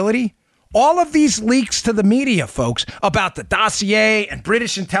credibility. All of these leaks to the media, folks, about the dossier and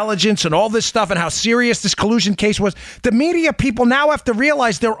British intelligence and all this stuff and how serious this collusion case was, the media people now have to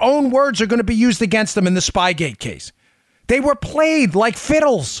realize their own words are going to be used against them in the Spygate case. They were played like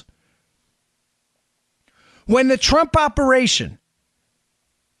fiddles. When the Trump operation,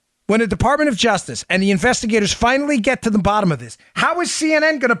 when the Department of Justice and the investigators finally get to the bottom of this, how is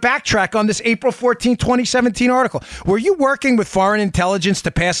CNN going to backtrack on this April 14, 2017 article? Were you working with foreign intelligence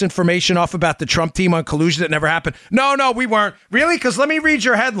to pass information off about the Trump team on collusion that never happened? No, we weren't. Really? Because let me read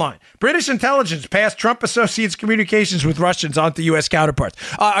your headline. British intelligence passed Trump associates' communications with Russians onto U.S. counterparts.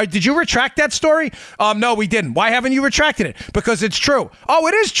 Did you retract that story? No, we didn't. Why haven't you retracted it? Because it's true. Oh,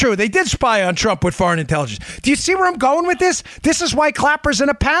 it is true. They did spy on Trump with foreign intelligence. Do you see where I'm going with this? This is why Clapper's in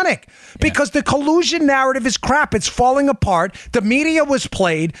a panic. Because the collusion narrative is crap. It's falling apart. The media was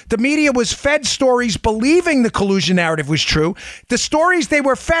played. The media was fed stories believing the collusion narrative was true. The stories they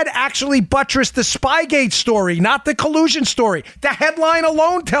were fed actually buttressed the Spygate story, not the collusion story. The headline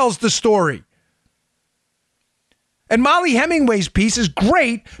alone tells the story. And Molly Hemingway's piece is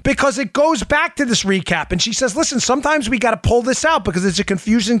great because it goes back to this recap. And she says, listen, sometimes we got to pull this out because it's a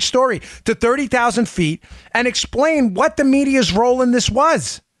confusing story to 30,000 feet and explain what the media's role in this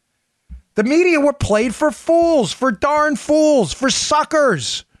was. The media were played for fools, for darn fools, for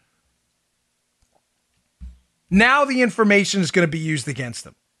suckers. Now the information is going to be used against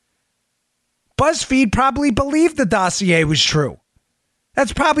them. BuzzFeed probably believed the dossier was true.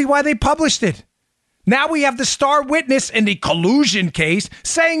 That's probably why they published it. Now we have the star witness in the collusion case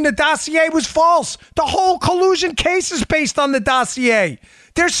saying the dossier was false. The whole collusion case is based on the dossier.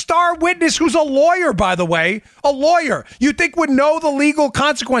 Their star witness, who's a lawyer, by the way, a lawyer you think would know the legal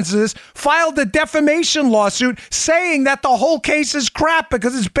consequences of this, filed a defamation lawsuit saying that the whole case is crap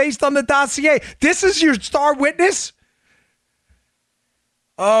because it's based on the dossier. This is your star witness?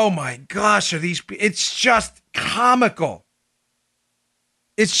 Oh my gosh, it's just comical.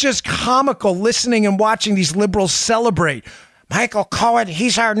 It's just comical listening and watching these liberals celebrate. Michael Cohen,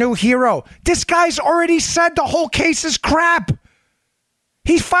 he's our new hero. This guy's already said the whole case is crap.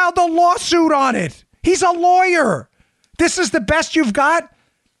 He filed a lawsuit on it. He's a lawyer. This is the best you've got?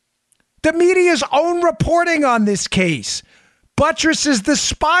 The media's own reporting on this case buttresses the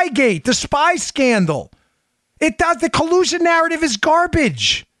Spygate, the spy scandal. It does. The collusion narrative is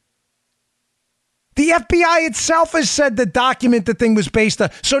garbage. The FBI itself has said the document the thing was based on.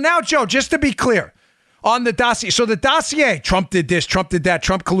 So now, Joe, just to be clear, on the dossier. So the dossier, Trump did this, Trump did that,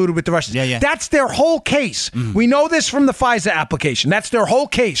 Trump colluded with the Russians. Yeah. That's their whole case. We know this from the FISA application. That's their whole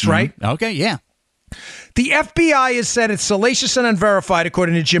case, right? Okay, yeah. The FBI has said it's salacious and unverified,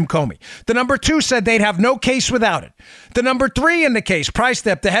 according to Jim Comey. The number 2 said they'd have no case without it. The number 3 in the case, Price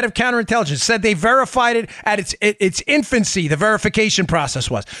Step, the head of counterintelligence, said they verified it at its infancy, the verification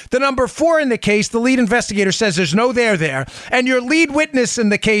process was. The number 4 in the case, the lead investigator says there's no there. And your lead witness in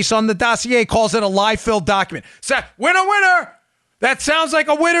the case on the dossier calls it a lie-filled document. So, winner! That sounds like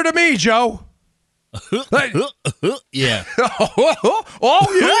a winner to me, Joe. Yeah. Oh,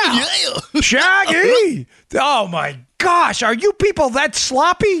 yeah. Shaggy. Oh, my gosh. Are you people that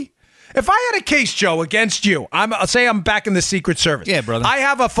sloppy? If I had a case, Joe, against you, I'll say I'm back in the Secret Service. Yeah, brother. I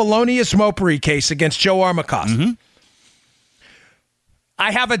have a felonious mopery case against Joe Armacost. Mm-hmm.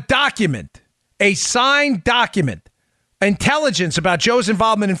 I have a document, a signed document, intelligence about Joe's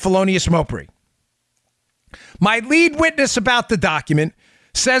involvement in felonious mopery. My lead witness about the document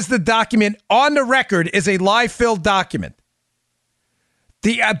says the document on the record is a lie-filled document.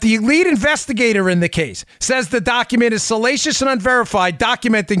 The lead investigator in the case says the document is salacious and unverified,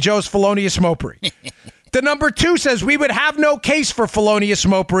 documenting Joe's felonious mopery. The number 2 says we would have no case for felonious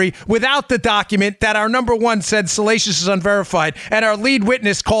mopery without the document that our number 1 said salacious is unverified, and our lead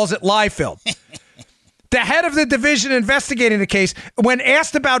witness calls it lie-filled. The head of the division investigating the case, when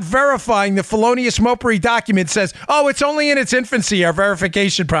asked about verifying the felonious mopery document, says, it's only in its infancy, our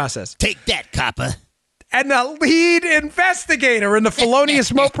verification process. Take that, copper. And the lead investigator in the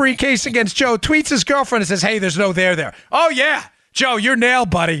felonious mopery case against Joe tweets his girlfriend and says, hey, there's no there. Oh, yeah. Joe, you're nailed,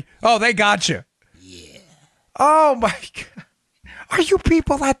 buddy. Oh, they got you. Yeah. Oh, my God. Are you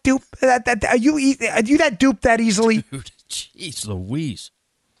people that dupe? Are you that dupe that easily? Dude, jeez Louise.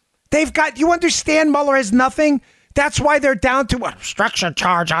 They've got, you understand Mueller has nothing? That's why they're down to a obstruction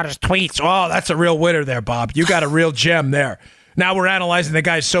charge on his tweets. Oh, that's a real winner there, Bob. You got a real gem there. Now we're analyzing the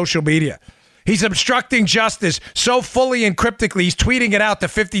guy's social media. He's obstructing justice so fully and cryptically, he's tweeting it out to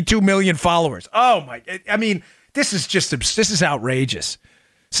 52 million followers. Oh, my. I mean, this is outrageous.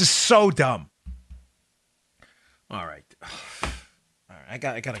 This is so dumb. All right. I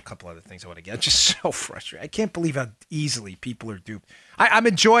got a couple other things I want to get. I'm just so frustrated. I can't believe how easily people are duped. I'm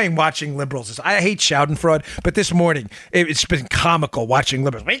enjoying watching liberals. I hate Schadenfreude, but this morning it's been comical watching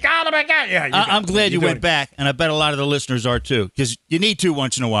liberals. We got him again. Yeah, I'm glad you went back, and I bet a lot of the listeners are too, because you need to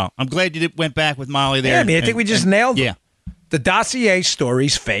once in a while. I'm glad you went back with Molly there. Yeah, I mean, I think we just nailed it. Yeah. The dossier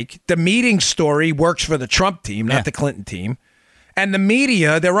story's fake. The meeting story works for the Trump team, not the Clinton team. And the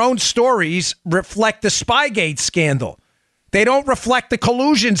media, their own stories reflect the Spygate scandal. They don't reflect the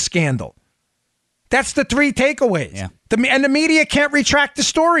collusion scandal. That's the three takeaways. Yeah. And the media can't retract the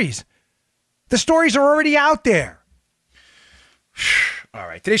stories. The stories are already out there. All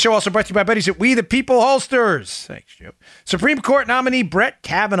right. Today's show also brought to you by buddies at We the People Holsters. Thanks, Joe. Supreme Court nominee Brett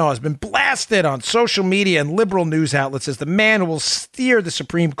Kavanaugh has been blasted on social media and liberal news outlets as the man who will steer the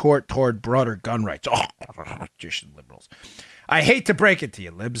Supreme Court toward broader gun rights. Oh, just liberals. I hate to break it to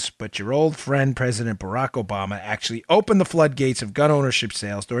you, libs, but your old friend, President Barack Obama, actually opened the floodgates of gun ownership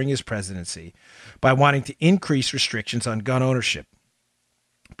sales during his presidency by wanting to increase restrictions on gun ownership.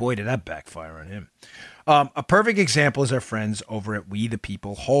 Boy, did that backfire on him. A perfect example is our friends over at We the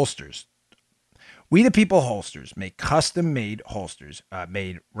People Holsters. We the People Holsters make custom-made holsters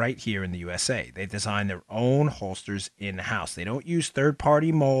made right here in the USA. They design their own holsters in-house. They don't use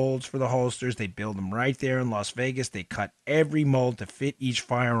third-party molds for the holsters. They build them right there in Las Vegas. They cut every mold to fit each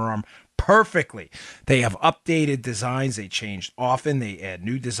firearm perfectly. They have updated designs. They change often. They add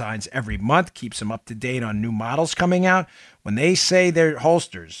new designs every month, keeps them up to date on new models coming out. When they say their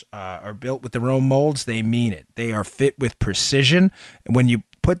holsters are built with their own molds, they mean it. They are fit with precision. And when you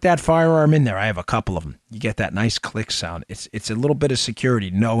put that firearm in there, I have a couple of them. You get that nice click sound. It's a little bit of security,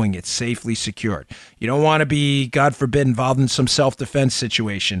 knowing it's safely secured. You don't want to be, God forbid, involved in some self-defense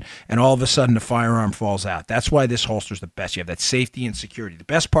situation, and all of a sudden the firearm falls out. That's why this holster is the best. You have that safety and security. The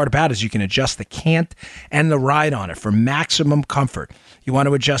best part about it is you can adjust the cant and the ride on it for maximum comfort. You want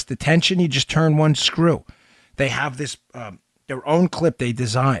to adjust the tension, you just turn one screw. They have this their own clip they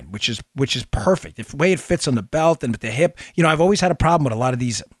design, which is perfect. The way it fits on the belt and with the hip. You know, I've always had a problem with a lot of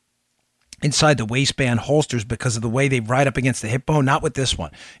these inside the waistband holsters because of the way they ride up against the hip bone. Not with this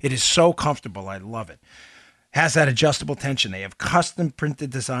one. It is so comfortable. I love it. Has that adjustable tension. They have custom printed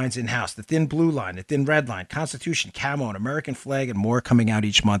designs in-house. The thin blue line, the thin red line, Constitution, camo, and American flag, and more coming out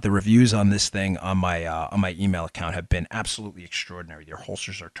each month. The reviews on this thing on my email account have been absolutely extraordinary. Their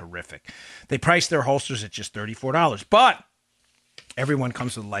holsters are terrific. They price their holsters at just $34, but everyone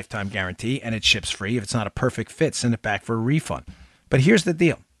comes with a lifetime guarantee, and it ships free. If it's not a perfect fit, send it back for a refund. But here's the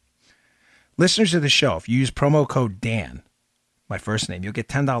deal. Listeners of the show, if you use promo code Dan, my first name, you'll get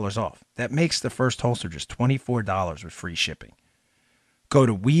 $10 off. That makes the first holster just $24 with free shipping. Go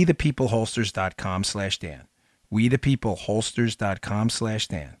to wethepeopleholsters.com/Dan.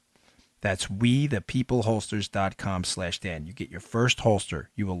 wethepeopleholsters.com/Dan. That's wethepeopleholsters.com/Dan. You get your first holster.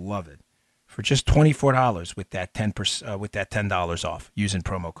 You will love it. For just $24 with that $10 off using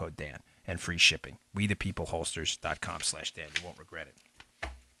promo code Dan and free shipping. wethepeopleholsters.com/Dan. You won't regret it.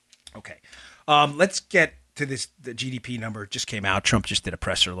 Okay. Let's get to this. The GDP number just came out. Trump just did a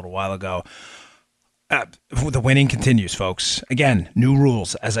presser a little while ago. The winning continues, folks. Again, new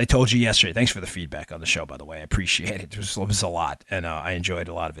rules, as I told you yesterday. Thanks for the feedback on the show, by the way. I appreciate it. It was a lot, and I enjoyed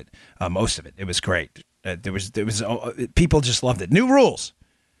a lot of it. Most of it. It was great. There was people just loved it. New rules.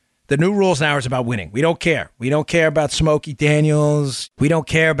 The new rules now is about winning. We don't care. We don't care about Smokey Daniels. We don't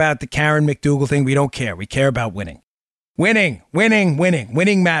care about the Karen McDougal thing. We don't care. We care about winning. Winning.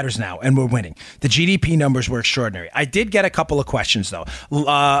 Winning matters now, and we're winning. The GDP numbers were extraordinary. I did get a couple of questions, though.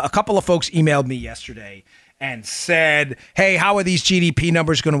 A couple of folks emailed me yesterday and said, hey, how are these GDP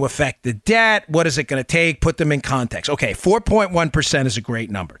numbers going to affect the debt? What is it going to take? Put them in context. Okay, 4.1% is a great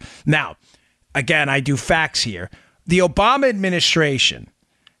number. Now, again, I do facts here. The Obama administration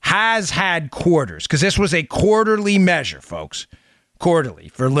has had quarters, because this was a quarterly measure, folks. Quarterly.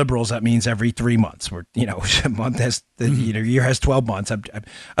 For liberals, that means every 3 months. A month has year has 12 months.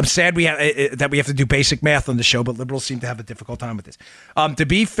 I'm sad that we have to do basic math on the show, but liberals seem to have a difficult time with this. To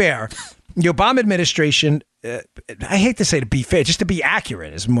be fair, the Obama administration I hate to say to be fair, just to be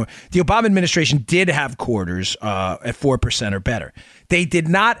accurate, is more. The Obama administration did have quarters at 4% or better. They did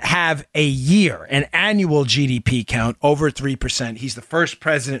not have an annual GDP count over 3%. He's the first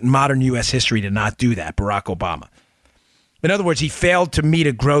president in modern U.S. history to not do that, Barack Obama. In other words, he failed to meet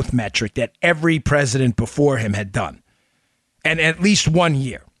a growth metric that every president before him had done, and at least 1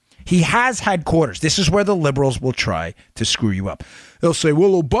 year. He has had quarters. This is where the liberals will try to screw you up. They'll say,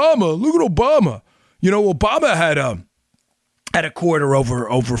 well, Obama, look at Obama. Obama had a quarter over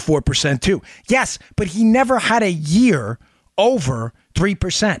 4% too. Yes, but he never had a year over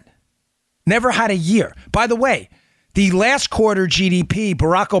 3%. Never had a year. By the way, the last quarter GDP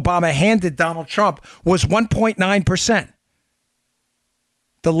Barack Obama handed Donald Trump was 1.9%.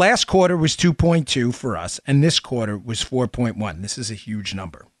 The last quarter was 2.2 for us, and this quarter was 4.1. This is a huge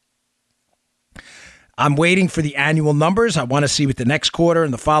number. I'm waiting for the annual numbers. I want to see what the next quarter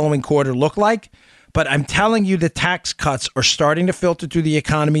and the following quarter look like. But I'm telling you, the tax cuts are starting to filter through the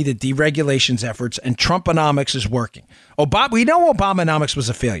economy, the deregulations efforts, and Trumponomics is working. We know Obamanomics was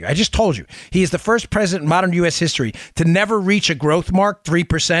a failure. I just told you. He is the first president in modern U.S. history to never reach a growth mark,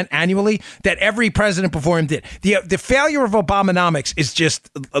 3% annually, that every president before him did. The failure of Obamanomics is just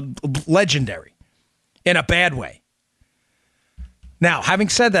legendary in a bad way. Now, having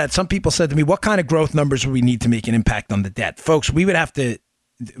said that, some people said to me, what kind of growth numbers would we need to make an impact on the debt? Folks, we would have to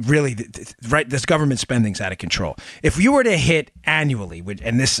really, right, this government spending's out of control. If you were to hit annually,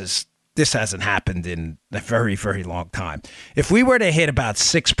 and this hasn't happened in a very, very long time. If we were to hit about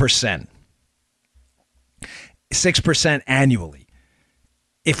 6% annually,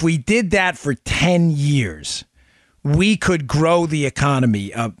 if we did that for 10 years, we could grow the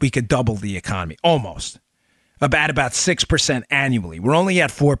economy. We could double the economy, almost. About 6% annually. We're only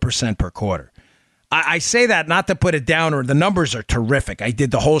at 4% per quarter. I say that not to put it down, or the numbers are terrific. I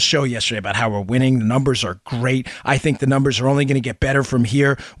did the whole show yesterday about how we're winning. The numbers are great. I think the numbers are only going to get better from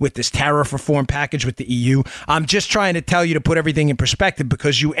here with this tariff reform package with the EU. I'm just trying to tell you to put everything in perspective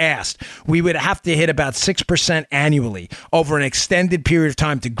because you asked. We would have to hit about 6% annually over an extended period of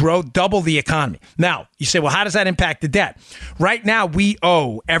time to grow, double the economy. Now, you say, well, how does that impact the debt? Right now, we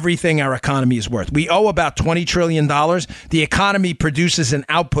owe everything our economy is worth. We owe about $20 trillion. The economy produces an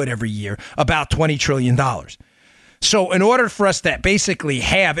output every year about $20 trillion. So in order for us to basically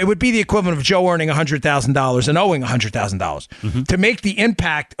have, it would be the equivalent of Joe earning $100,000 and owing $100,000. Mm-hmm. To make the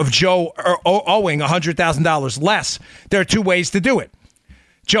impact of Joe owing $100,000 less, there are two ways to do it.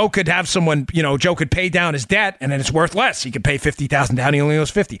 Joe could have someone, Joe could pay down his debt and then it's worth less. He could pay $50,000 down, he only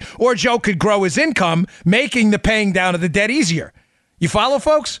owes $50,000. Or Joe could grow his income, making the paying down of the debt easier. You follow,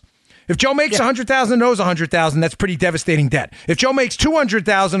 folks? If Joe makes $100,000 and owes $100,000, that's pretty devastating debt. If Joe makes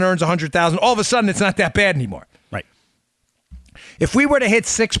 $200,000 and earns $100,000, all of a sudden it's not that bad anymore. Right. If we were to hit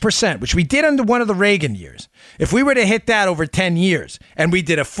 6%, which we did under one of the Reagan years, if we were to hit that over 10 years and we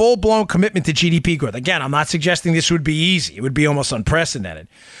did a full-blown commitment to GDP growth, again, I'm not suggesting this would be easy. It would be almost unprecedented.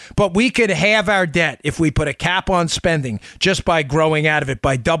 But we could halve our debt if we put a cap on spending just by growing out of it,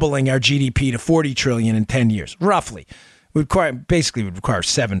 by doubling our GDP to $40 trillion in 10 years, roughly. Would require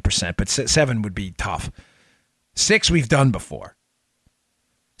 7%, but 7 would be tough. 6 we've done before.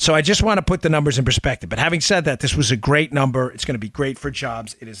 So I just want to put the numbers in perspective. But having said that, this was a great number. It's going to be great for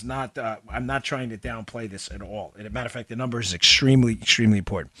jobs. It is not. I'm not trying to downplay this at all. As a matter of fact, the number is extremely, extremely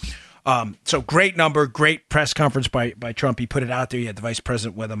important. So great number, great press conference by Trump. He put it out there. He had the vice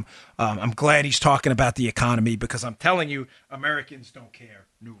president with him. I'm glad he's talking about the economy because I'm telling you, Americans don't care.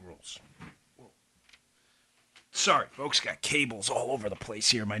 New rules. Sorry, folks, got cables all over the place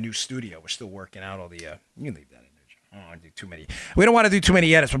here in my new studio. We're still working out all the, you can leave that in there. I don't want to do too many. We don't want to do too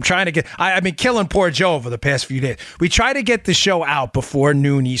many edits. I'm trying to get, I've been killing poor Joe over the past few days. We try to get the show out before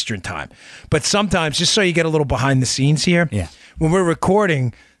noon Eastern time. But sometimes, just so you get a little behind the scenes here, when we're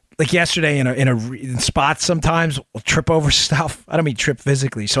recording, like yesterday in spots, sometimes we'll trip over stuff. I don't mean trip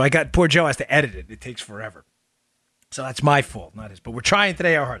physically. So poor Joe has to edit it. It takes forever. So that's my fault, not his. But we're trying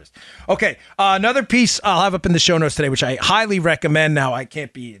today our hardest. Okay, another piece I'll have up in the show notes today, which I highly recommend. Now, I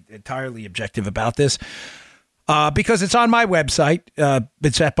can't be entirely objective about this because it's on my website.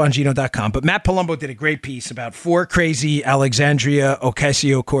 It's at Bongino.com. But Matt Palumbo did a great piece about 4 crazy Alexandria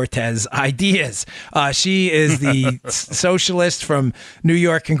Ocasio-Cortez ideas. She is the socialist from New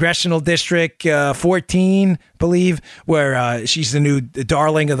York Congressional District 14, believe, where she's the new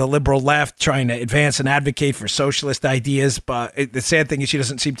darling of the liberal left, trying to advance and advocate for socialist ideas. But the sad thing is she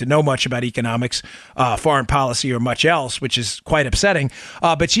doesn't seem to know much about economics, foreign policy, or much else, which is quite upsetting.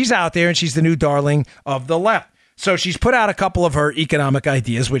 But she's out there and she's the new darling of the left. So she's put out a couple of her economic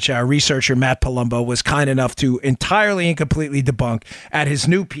ideas, which our researcher, Matt Palumbo, was kind enough to entirely and completely debunk at his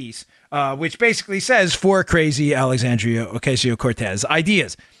new piece which basically says 4 crazy Alexandria Ocasio-Cortez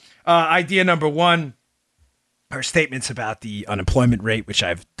ideas. Idea number 1, her statements about the unemployment rate, which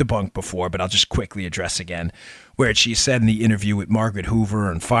I've debunked before, but I'll just quickly address again, where she said in the interview with Margaret Hoover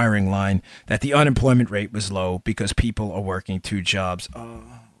on Firing Line that the unemployment rate was low because people are working 2 jobs.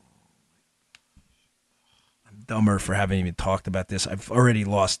 Dumber for having even talked about this. I've already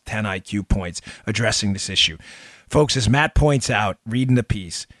lost 10 IQ points addressing this issue. Folks, as Matt points out, reading the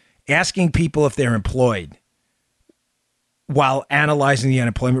piece, asking people if they're employed while analyzing the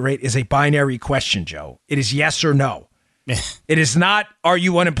unemployment rate is a binary question, Joe. It is yes or no. It is not, are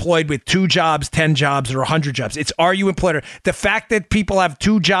you unemployed with 2 jobs, 10 jobs, or 100 jobs? It's, are you employed? The fact that people have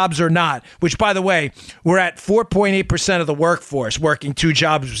 2 jobs or not, which, by the way, we're at 4.8% of the workforce working 2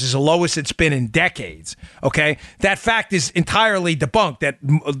 jobs, which is the lowest it's been in decades, okay? That fact is entirely debunked, that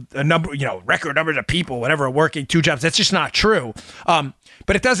a number, record numbers of people, whatever, are working 2 jobs. That's just not true.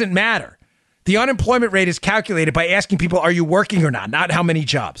 But it doesn't matter. The unemployment rate is calculated by asking people, are you working or not how many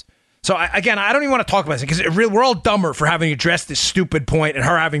jobs. So, I don't even want to talk about this because we're all dumber for having addressed this stupid point and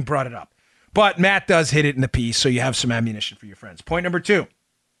her having brought it up. But Matt does hit it in the piece, so you have some ammunition for your friends. Point number 2.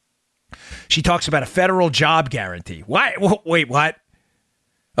 She talks about a federal job guarantee. What? Wait, what?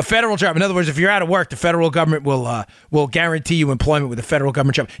 A federal job. In other words, if you're out of work, the federal government will guarantee you employment with a federal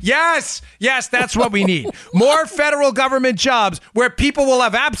government job. Yes, that's what we need. More federal government jobs where people will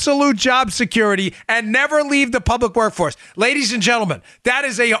have absolute job security and never leave the public workforce. Ladies and gentlemen, that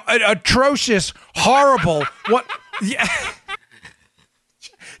is an atrocious, horrible. What? Yeah.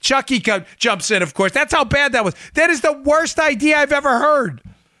 Chucky jumps in, of course. That's how bad that was. That is the worst idea I've ever heard.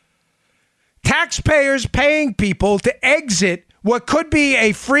 Taxpayers paying people to exit what could be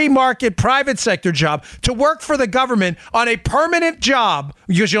a free market private sector job to work for the government on a permanent job,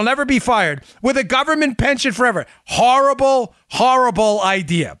 because you'll never be fired, with a government pension forever. Horrible, horrible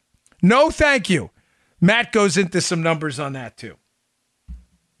idea. No, thank you. Matt goes into some numbers on that too.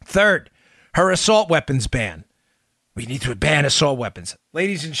 3rd, her assault weapons ban. We need to ban assault weapons.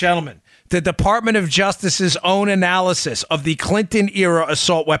 Ladies and gentlemen, the Department of Justice's own analysis of the Clinton-era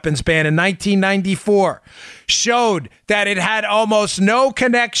assault weapons ban in 1994 showed that it had almost no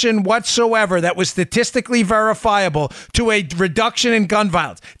connection whatsoever that was statistically verifiable to a reduction in gun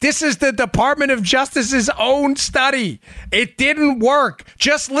violence. This is the Department of Justice's own study. It didn't work.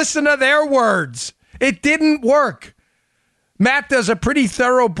 Just listen to their words. It didn't work. Matt does a pretty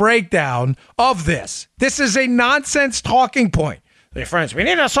thorough breakdown of this. This is a talking point. Hey, friends, we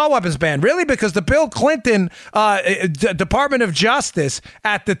need an assault weapons ban. Really? Because the Bill Clinton Department of Justice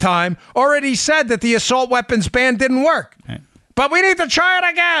at the time already said that the assault weapons ban didn't work. Right. But we need to try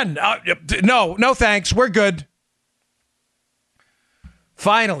it again. No, thanks. We're good.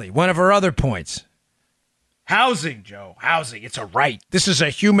 Finally, one of our other points. Housing, Joe. Housing. It's a right. This is a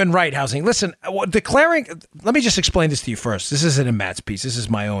human right, housing. Listen, let me just explain this to you first. This isn't in Matt's piece. This is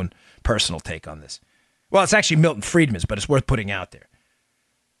my own personal take on this. Well, it's actually Milton Friedman's, but it's worth putting out there.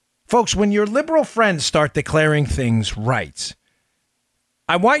 Folks, when your liberal friends start declaring things rights,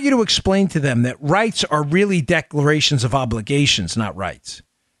 I want you to explain to them that rights are really declarations of obligations, not rights.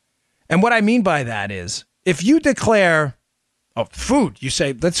 And what I mean by that is, if you declare food, you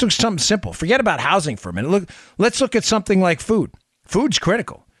say, let's look at something simple. Forget about housing for a minute. Let's look at something like food. Food's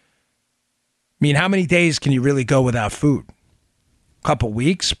critical. I mean, how many days can you really go without food? A couple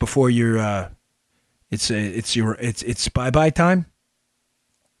weeks before you're it's bye-bye time?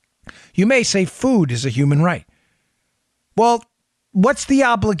 You may say food is a human right. Well, what's the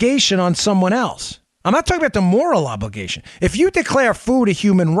obligation on someone else? I'm not talking about the moral obligation. If you declare food a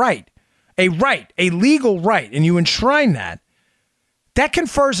human right, a legal right, and you enshrine that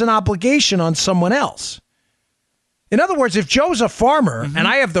confers an obligation on someone else. In other words, if Joe's a farmer and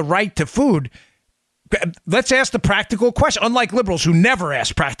I have the right to food, let's ask the practical question. Unlike liberals who never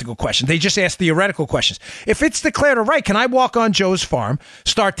ask practical questions, they just ask theoretical questions. If it's declared a right, can I walk on Joe's farm,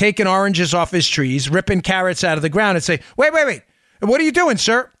 start taking oranges off his trees, ripping carrots out of the ground, and say, wait, what are you doing,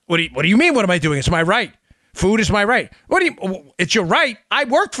 sir? What do you mean, what am I doing? It's my right. Food is my right. It's your right. I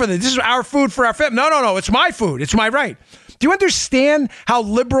worked for this. This is our food for our family. No, it's my food. It's my right. Do you understand how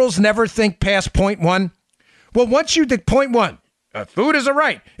liberals never think past point 1? Well, once you point 1, food is a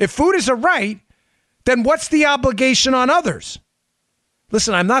right. If food is a right, then what's the obligation on others?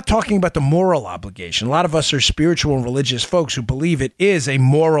 Listen, I'm not talking about the moral obligation. A lot of us are spiritual and religious folks who believe it is a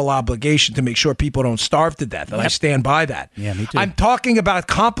moral obligation to make sure people don't starve to death. And I stand by that. Yeah, me too. I'm talking about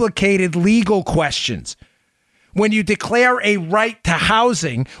complicated legal questions. When you declare a right to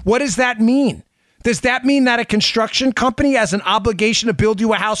housing, what does that mean? Does that mean that a construction company has an obligation to build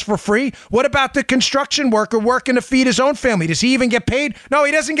you a house for free? What about the construction worker working to feed his own family? Does he even get paid? No,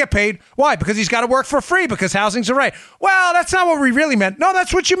 he doesn't get paid. Why? Because he's got to work for free because housing's a right. Well, that's not what we really meant. No,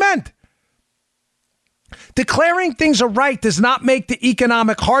 that's what you meant. Declaring things a right does not make the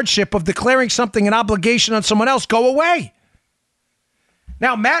economic hardship of declaring something an obligation on someone else go away.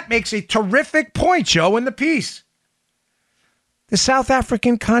 Now, Matt makes a terrific point, Joe, in the piece. The South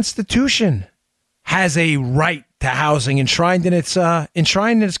African Constitution has a right to housing enshrined in its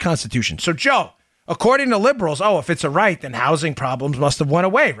constitution. So, Joe, according to liberals, if it's a right, then housing problems must have went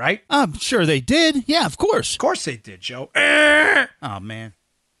away, right? I'm sure they did. Yeah, of course. Of course they did, Joe. Oh, man.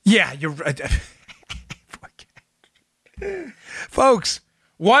 Yeah, you're right. Folks,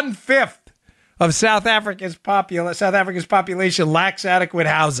 1/5 of South Africa's population lacks adequate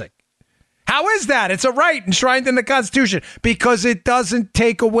housing. How is that? It's a right enshrined in the Constitution because it doesn't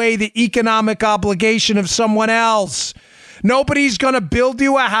take away the economic obligation of someone else. Nobody's going to build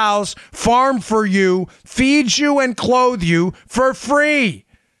you a house, farm for you, feed you and clothe you for free.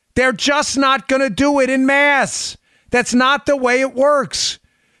 They're just not going to do it en masse. That's not the way it works.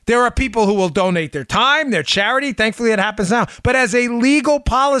 There are people who will donate their time, their charity. Thankfully, it happens now. But as a legal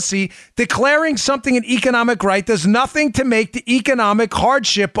policy, declaring something an economic right does nothing to make the economic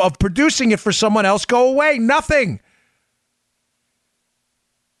hardship of producing it for someone else go away. Nothing.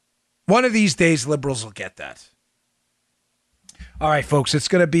 One of these days, liberals will get that. All right, folks, it's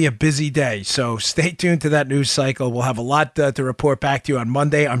going to be a busy day, so stay tuned to that news cycle. We'll have a lot to report back to you on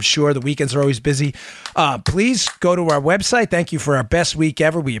Monday. I'm sure the weekends are always busy. Please go to our website. Thank you for our best week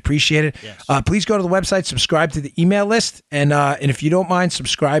ever. We appreciate it. Yes. Please go to the website, subscribe to the email list, and if you don't mind,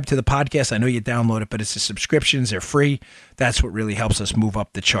 subscribe to the podcast. I know you download it, but it's the subscriptions. They're free. That's what really helps us move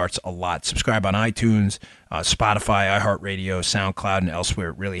up the charts a lot. Subscribe on iTunes, Spotify, iHeartRadio, SoundCloud, and elsewhere.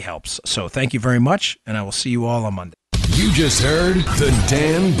 It really helps. So thank you very much, and I will see you all on Monday. You just heard the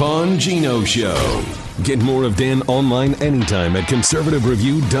Dan Bongino Show. Get more of Dan online anytime at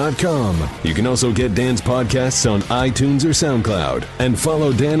conservativereview.com. You can also get Dan's podcasts on iTunes or SoundCloud. And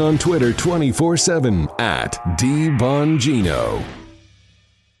follow Dan on Twitter 24/7 at DBongino.